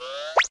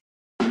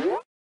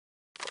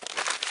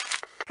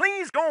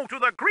 Please go to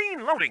the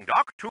green loading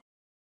dock to...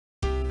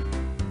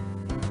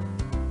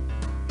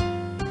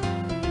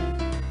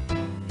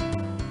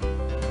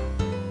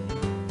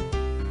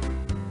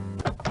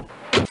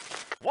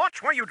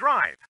 Watch where you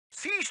drive.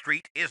 C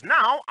Street is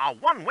now a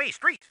one-way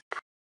street.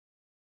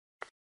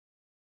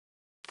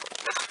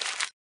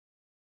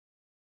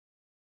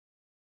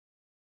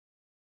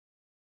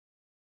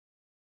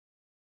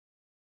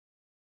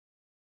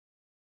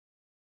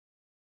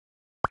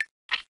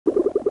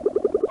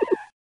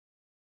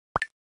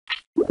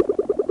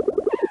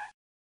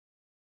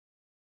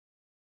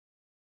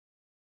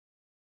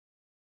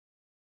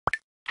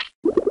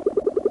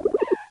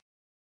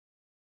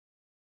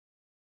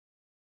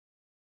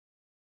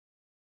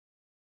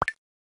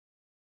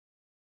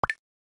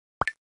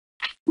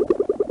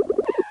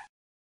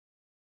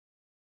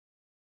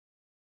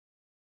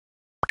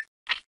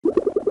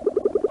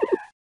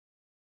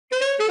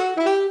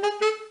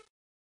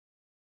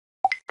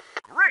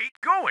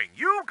 Great going!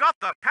 You got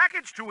the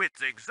package to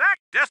its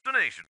exact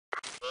destination.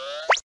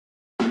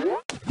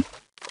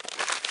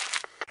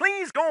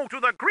 Please go to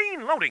the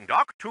green loading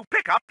dock to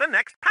pick up the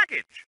next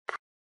package.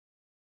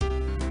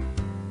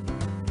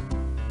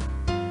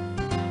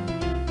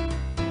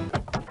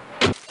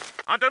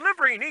 A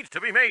delivery needs to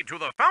be made to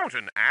the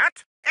fountain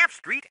at F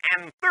Street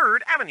and 3rd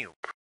Avenue.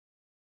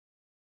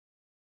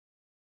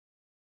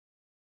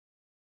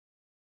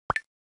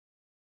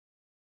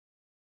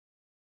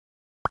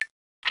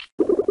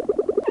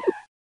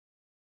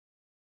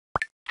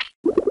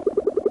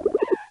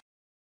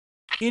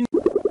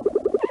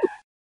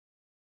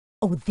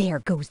 Oh, there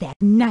goes that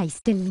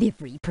nice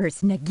delivery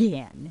person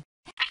again.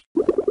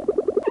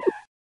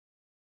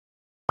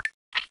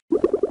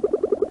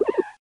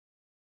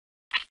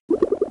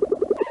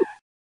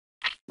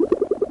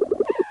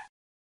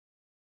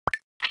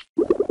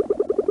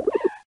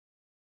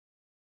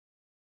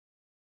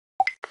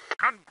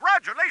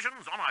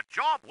 Congratulations on a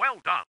job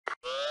well done.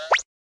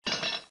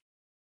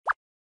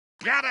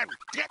 Gotta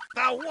get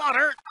the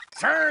water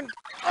turned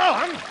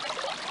on.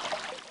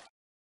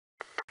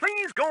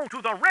 Please go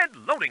to the red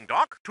loading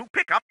dock to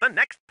pick up the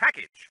next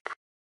package.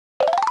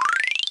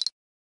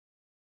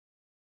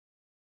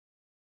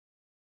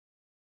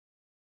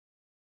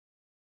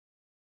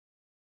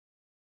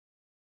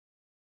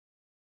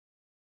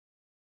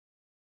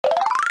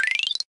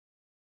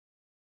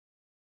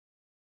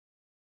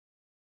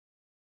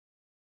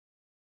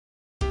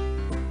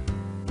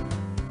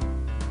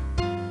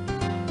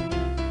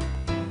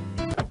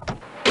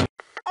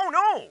 Oh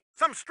no!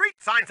 Some street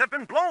signs have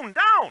been blown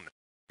down!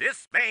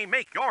 This may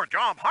make your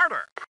job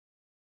harder.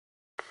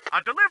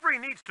 A delivery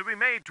needs to be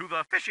made to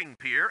the fishing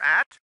pier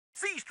at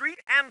C Street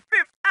and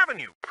 5th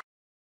Avenue.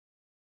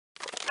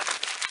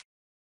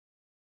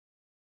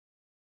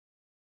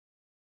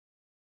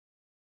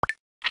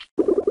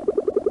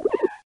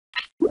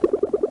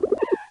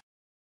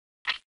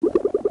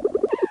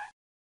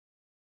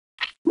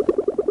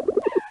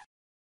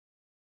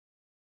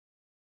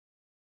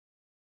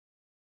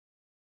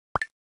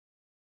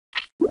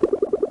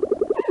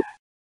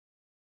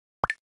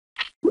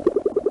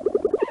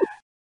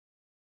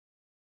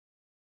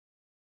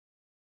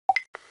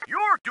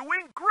 You're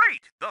doing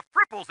great! The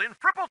Fripples in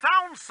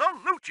Frippletown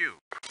salute you!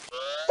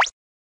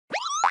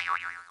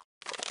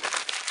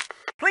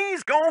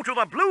 Please go to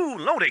the blue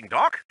loading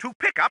dock to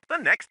pick up the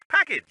next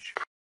package.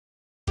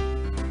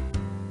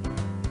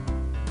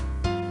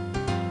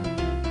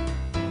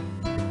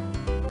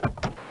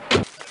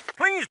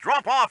 Please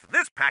drop off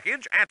this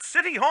package at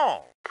City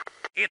Hall.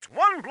 It's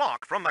 1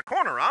 block from the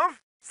corner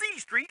of C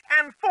Street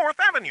and 4th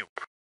Avenue.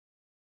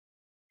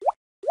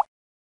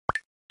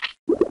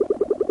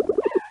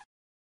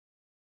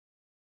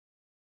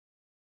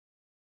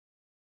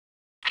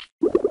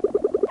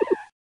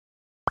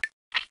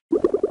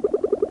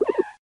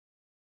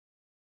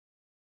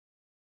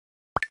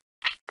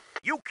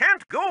 You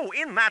can't go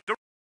in that direction.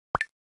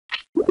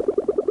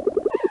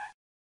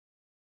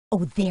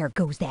 Oh, there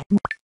goes that...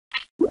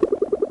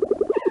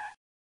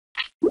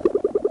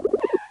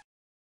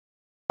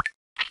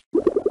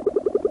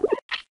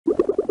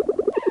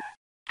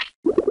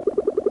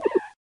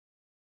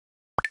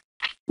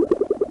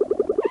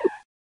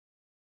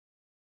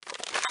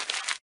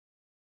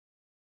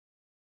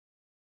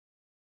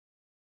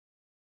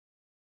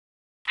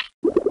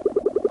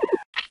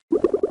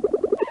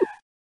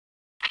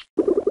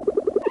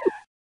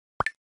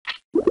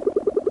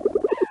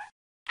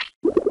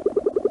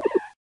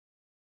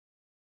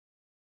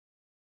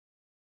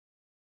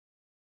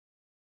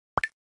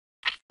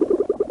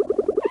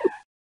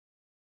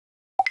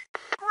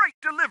 Great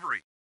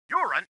delivery!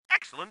 You're an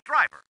excellent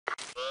driver.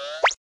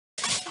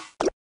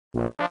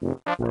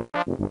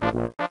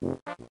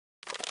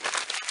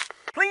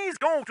 Please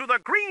go to the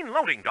green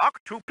loading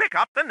dock to pick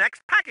up the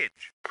next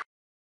package.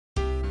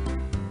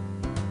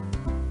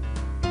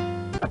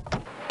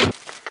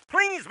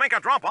 Please make a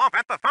drop-off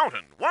at the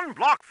fountain, 1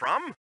 block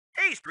from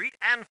A Street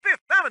and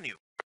 5th Avenue.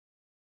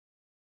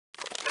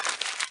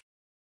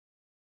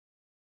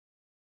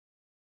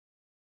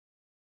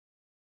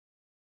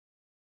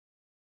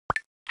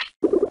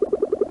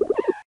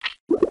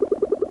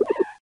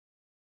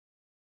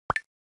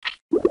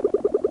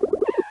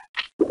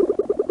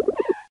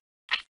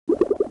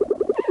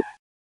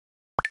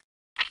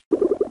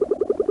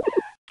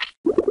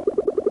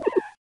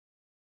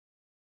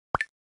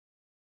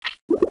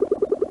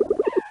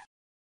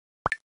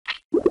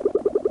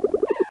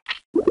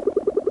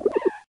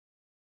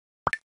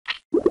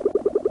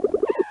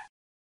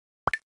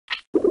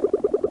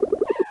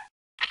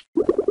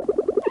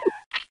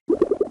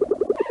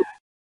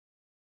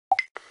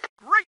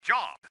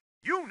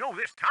 know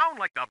this town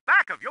like the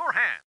back of your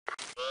hand.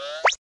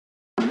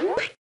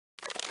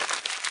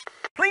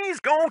 Please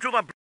go to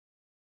the...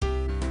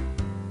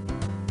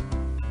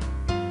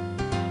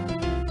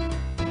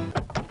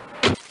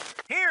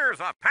 Here's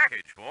a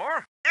package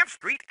for F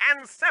Street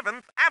and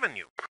 7th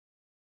Avenue.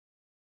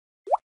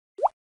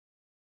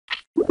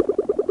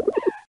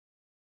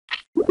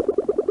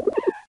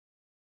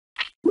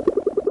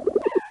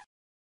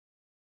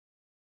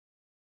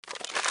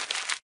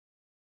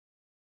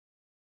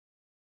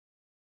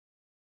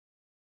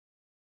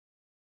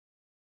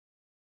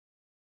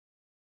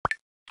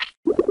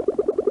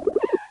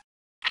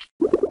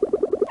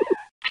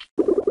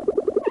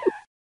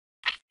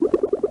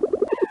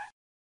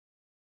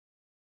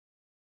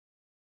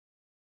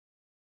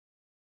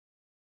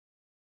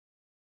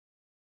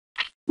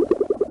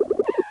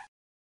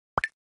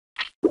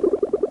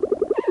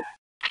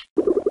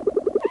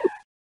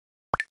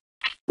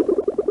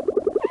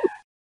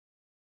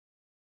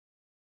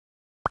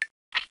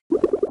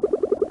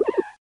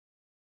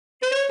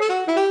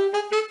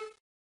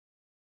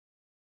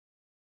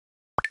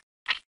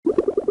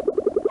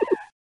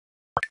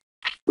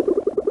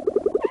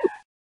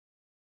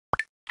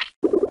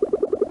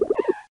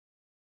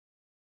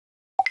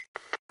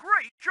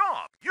 Great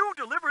job! You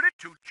delivered it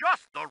to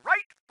just the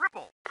right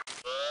Fripple.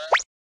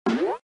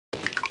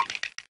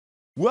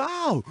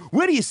 Wow,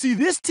 where do you see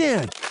this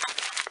tin?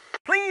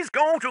 Please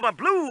go to the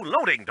blue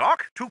loading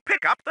dock to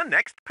pick up the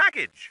next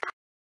package.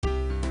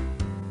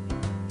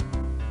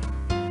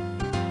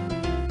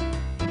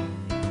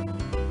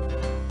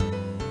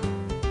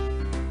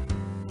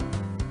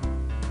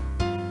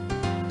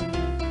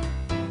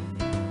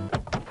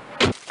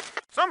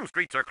 Some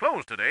streets are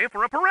closed today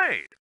for a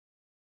parade.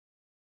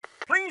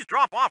 Please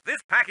drop off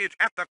this package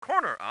at the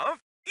corner of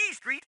E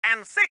Street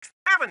and 6th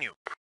Avenue.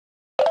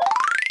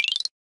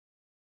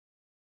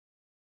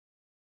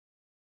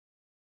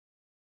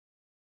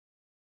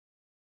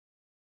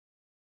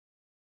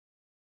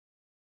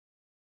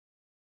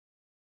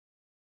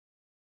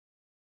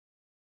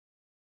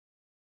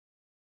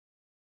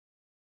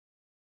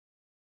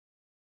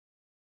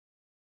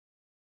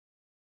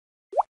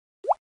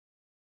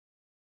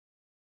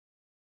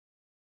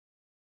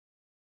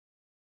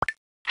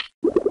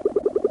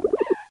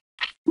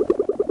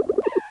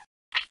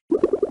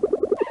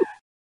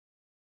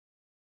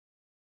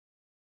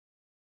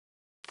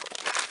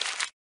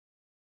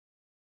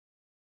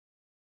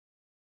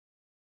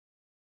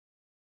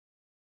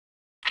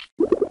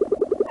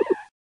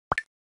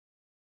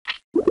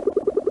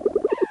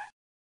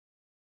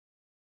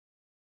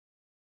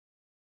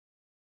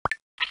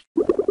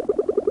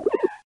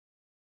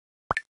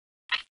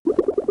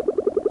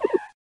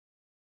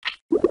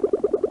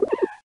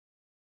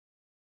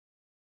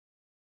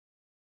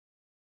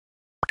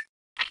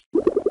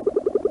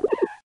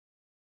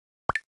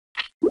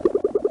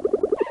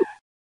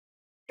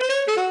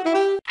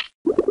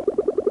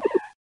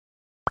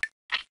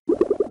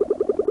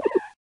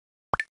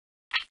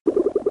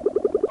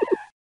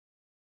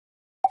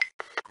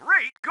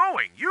 Great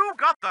going! You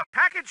got the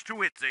package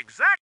to its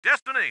exact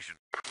destination.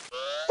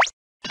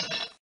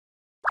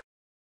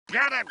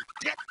 Gotta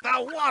get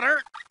the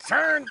water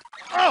turned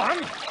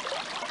on.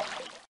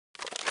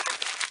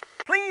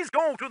 Please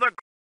go to the...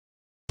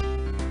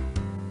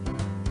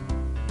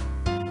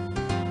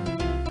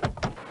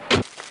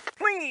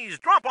 Please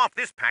drop off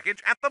this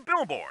package at the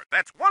billboard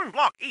that's 1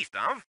 block east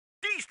of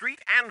D Street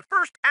and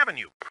 1st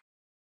Avenue.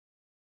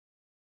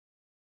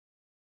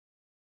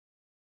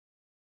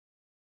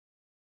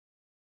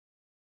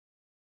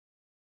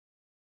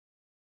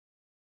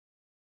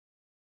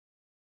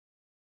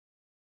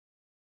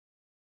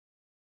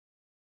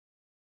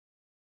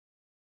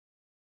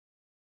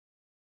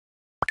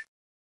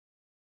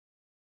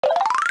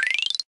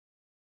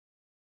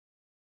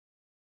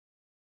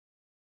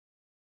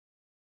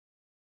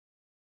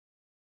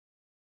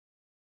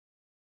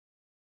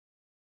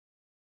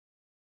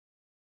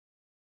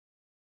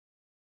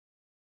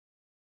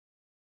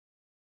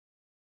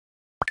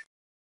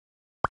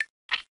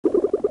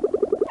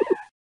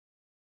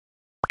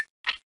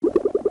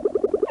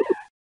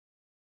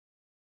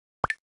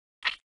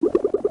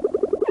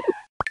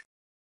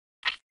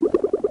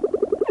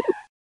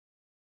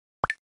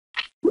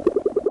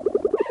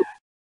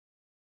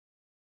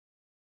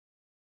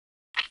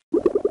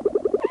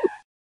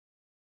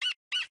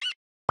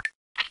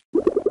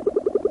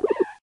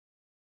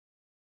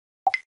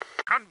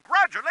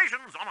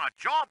 Congratulations on a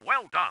job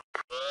well done.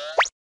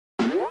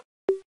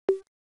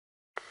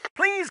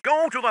 Please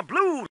go to the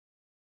blue...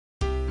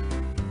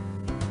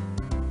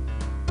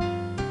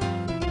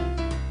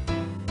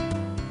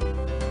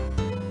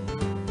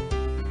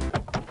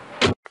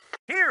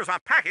 Here's a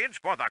package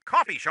for the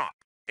coffee shop.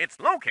 It's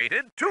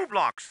located 2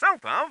 blocks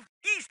south of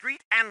E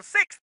Street and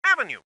 6th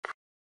Avenue.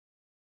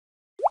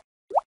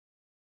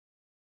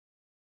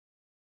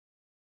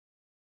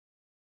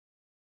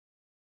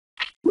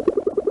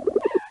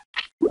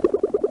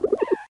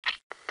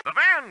 The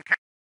van can...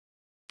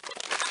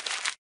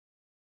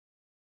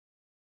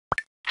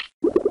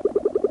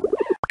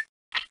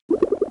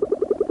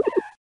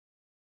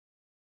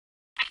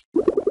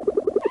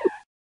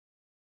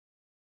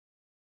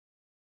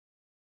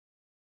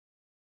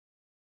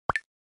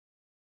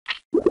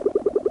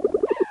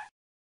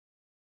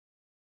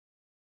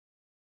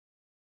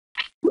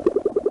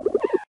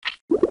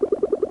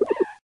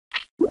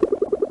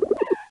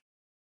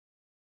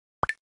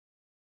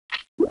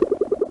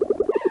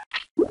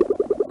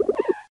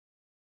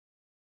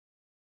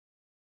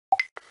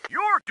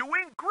 You're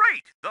doing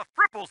great! The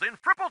Fripples in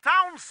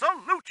Frippletown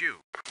salute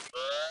you!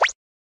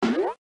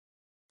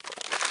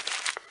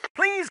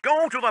 Please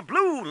go to the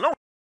blue load.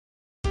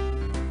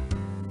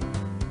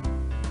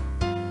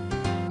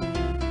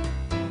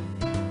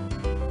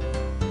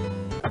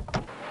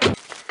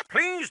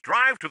 Please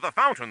drive to the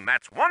fountain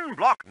that's 1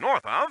 block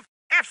north of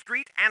F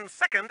Street and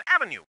 2nd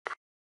Avenue.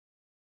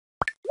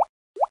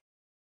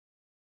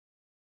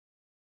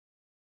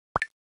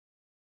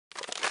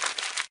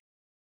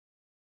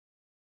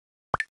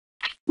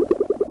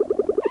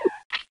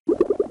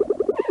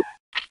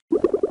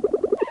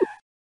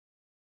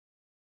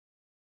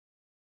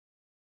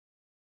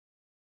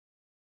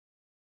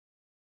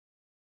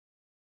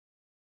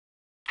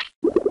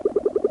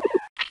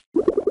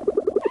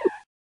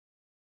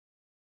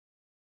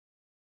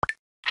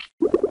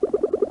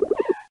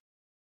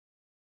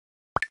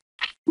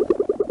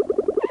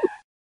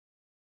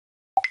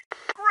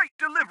 Great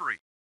delivery!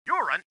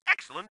 You're an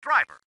excellent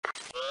driver.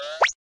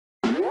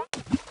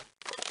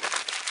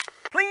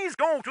 Please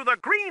go to the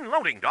green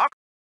loading dock.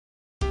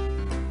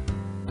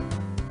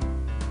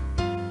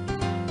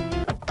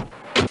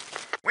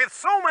 With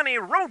so many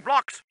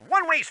roadblocks,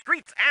 one-way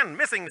streets, and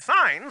missing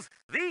signs,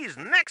 these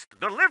next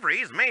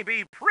deliveries may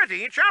be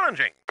pretty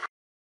challenging.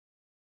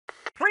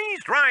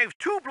 Please drive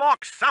 2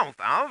 blocks south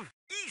of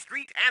E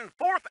Street and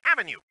 4th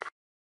Avenue.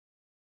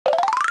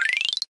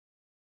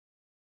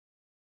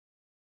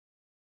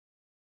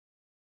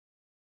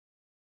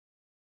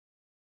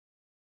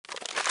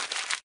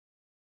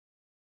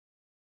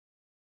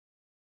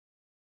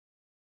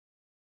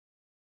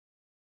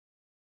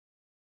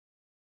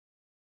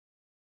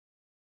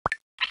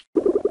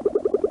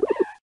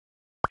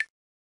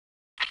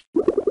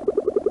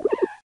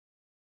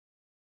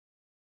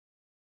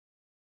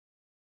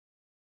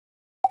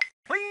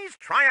 Please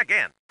try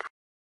again.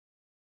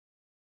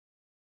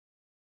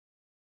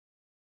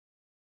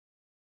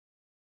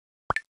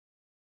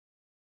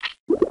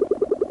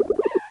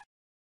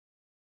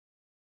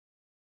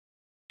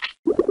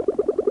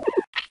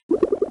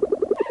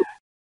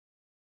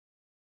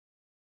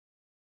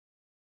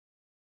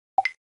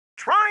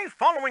 Try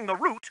following the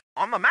route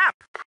on the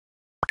map.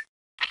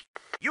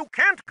 You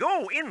can't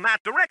go in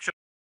that direction.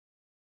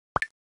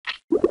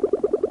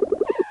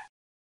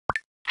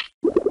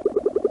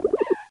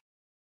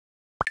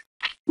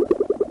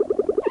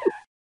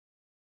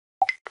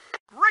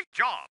 Great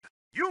job!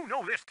 You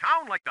know this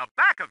town like the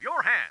back of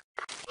your hand.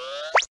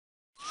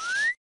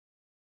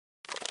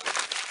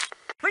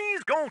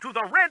 Please go to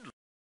the red.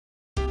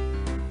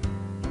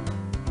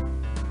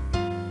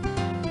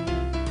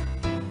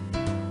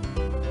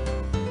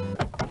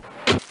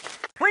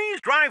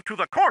 Please drive to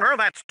the corner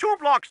that's 2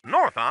 blocks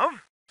north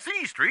of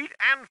C Street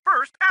and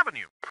 1st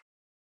Avenue.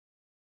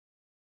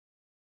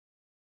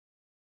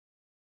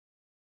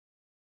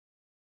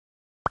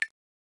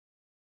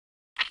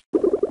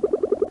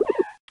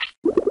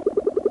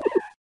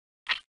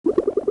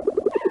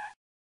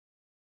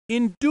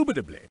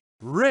 Indubitably,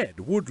 red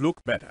would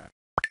look better.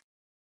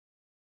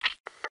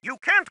 You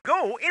can't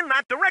go in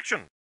that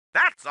direction.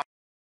 That's a...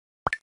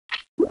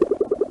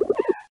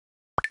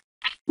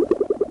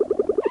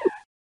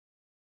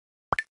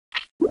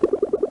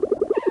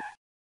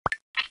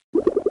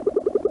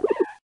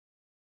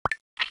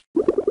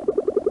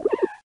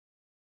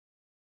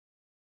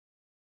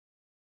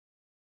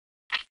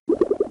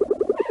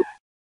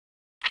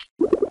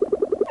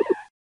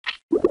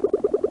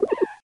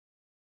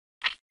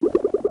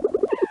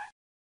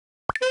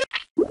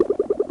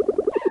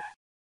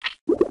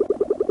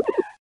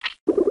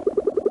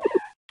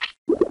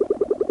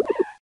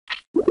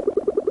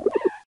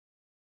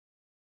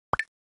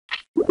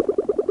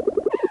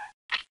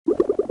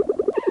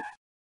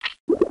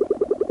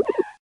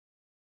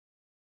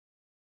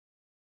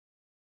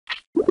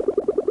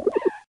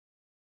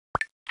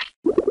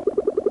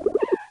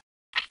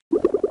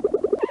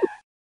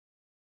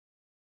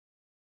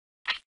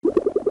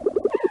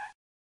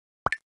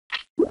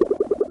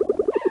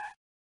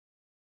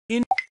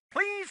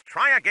 Please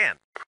try again.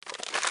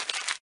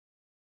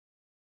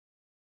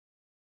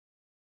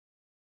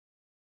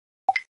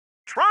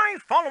 Try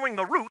following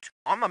the route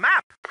on the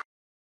map.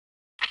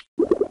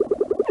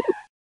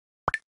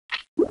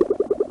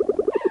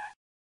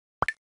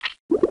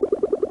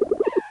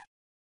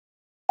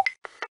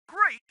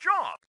 Great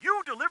job!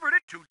 You delivered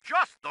it to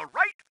just the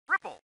right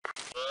Fripple.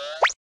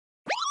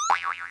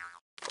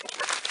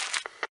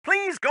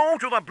 Please go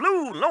to the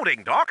blue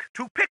loading dock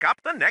to pick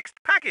up the next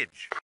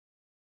package.